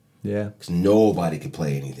 Yeah. Because nobody could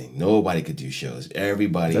play anything. Nobody could do shows.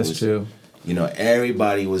 Everybody That's was true.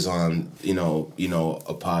 Everybody was on, a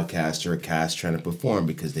podcast or a cast trying to perform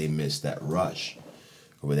because they missed that rush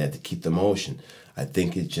or where they had to keep the motion. I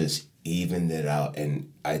think it just evened it out,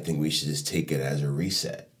 and I think we should just take it as a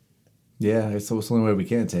reset. Yeah, it's the only way we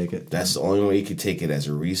can take it. That's the only way you could take it, as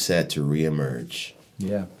a reset to reemerge.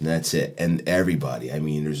 Yeah. And that's it. And everybody, I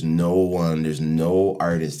mean, there's no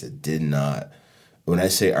artist that did not. When I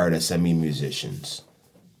say artists, I mean musicians.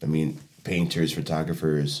 I mean painters,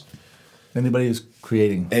 photographers. Anybody who's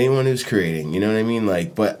creating. Anyone who's creating, you know what I mean?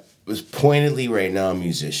 Like, but was pointedly right now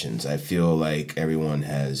musicians. I feel like everyone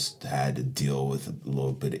has had to deal with a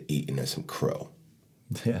little bit of eating of some crow.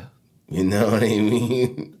 Yeah. You know what I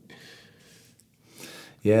mean?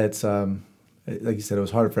 Yeah, it's like you said, it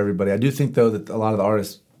was hard for everybody. I do think though that a lot of the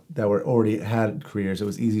artists that were already had careers, it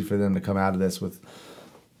was easy for them to come out of this with.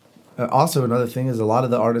 Also, another thing is a lot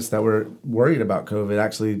of the artists that were worried about COVID.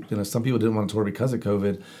 Actually, some people didn't want to tour because of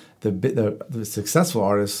COVID. The successful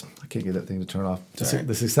artists, I can't get that thing to turn off.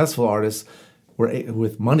 The successful artists were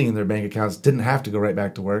with money in their bank accounts, didn't have to go right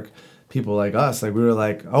back to work. People like us, we were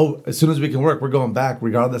like, oh, as soon as we can work, we're going back,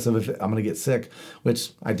 regardless of if I'm going to get sick,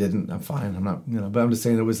 which I didn't. I'm fine. I'm not, but I'm just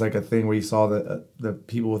saying it was like a thing where you saw the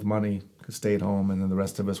people with money stayed home, and then the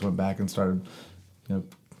rest of us went back and started,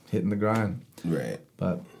 hitting the grind. Right.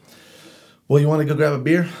 But, well, you want to go grab a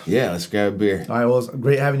beer? Yeah, let's grab a beer. All right, well, it's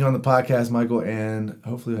great having you on the podcast, Michael, and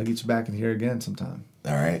hopefully I'll get you back in here again sometime.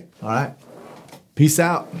 All right. All right. Peace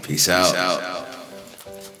out. Peace out.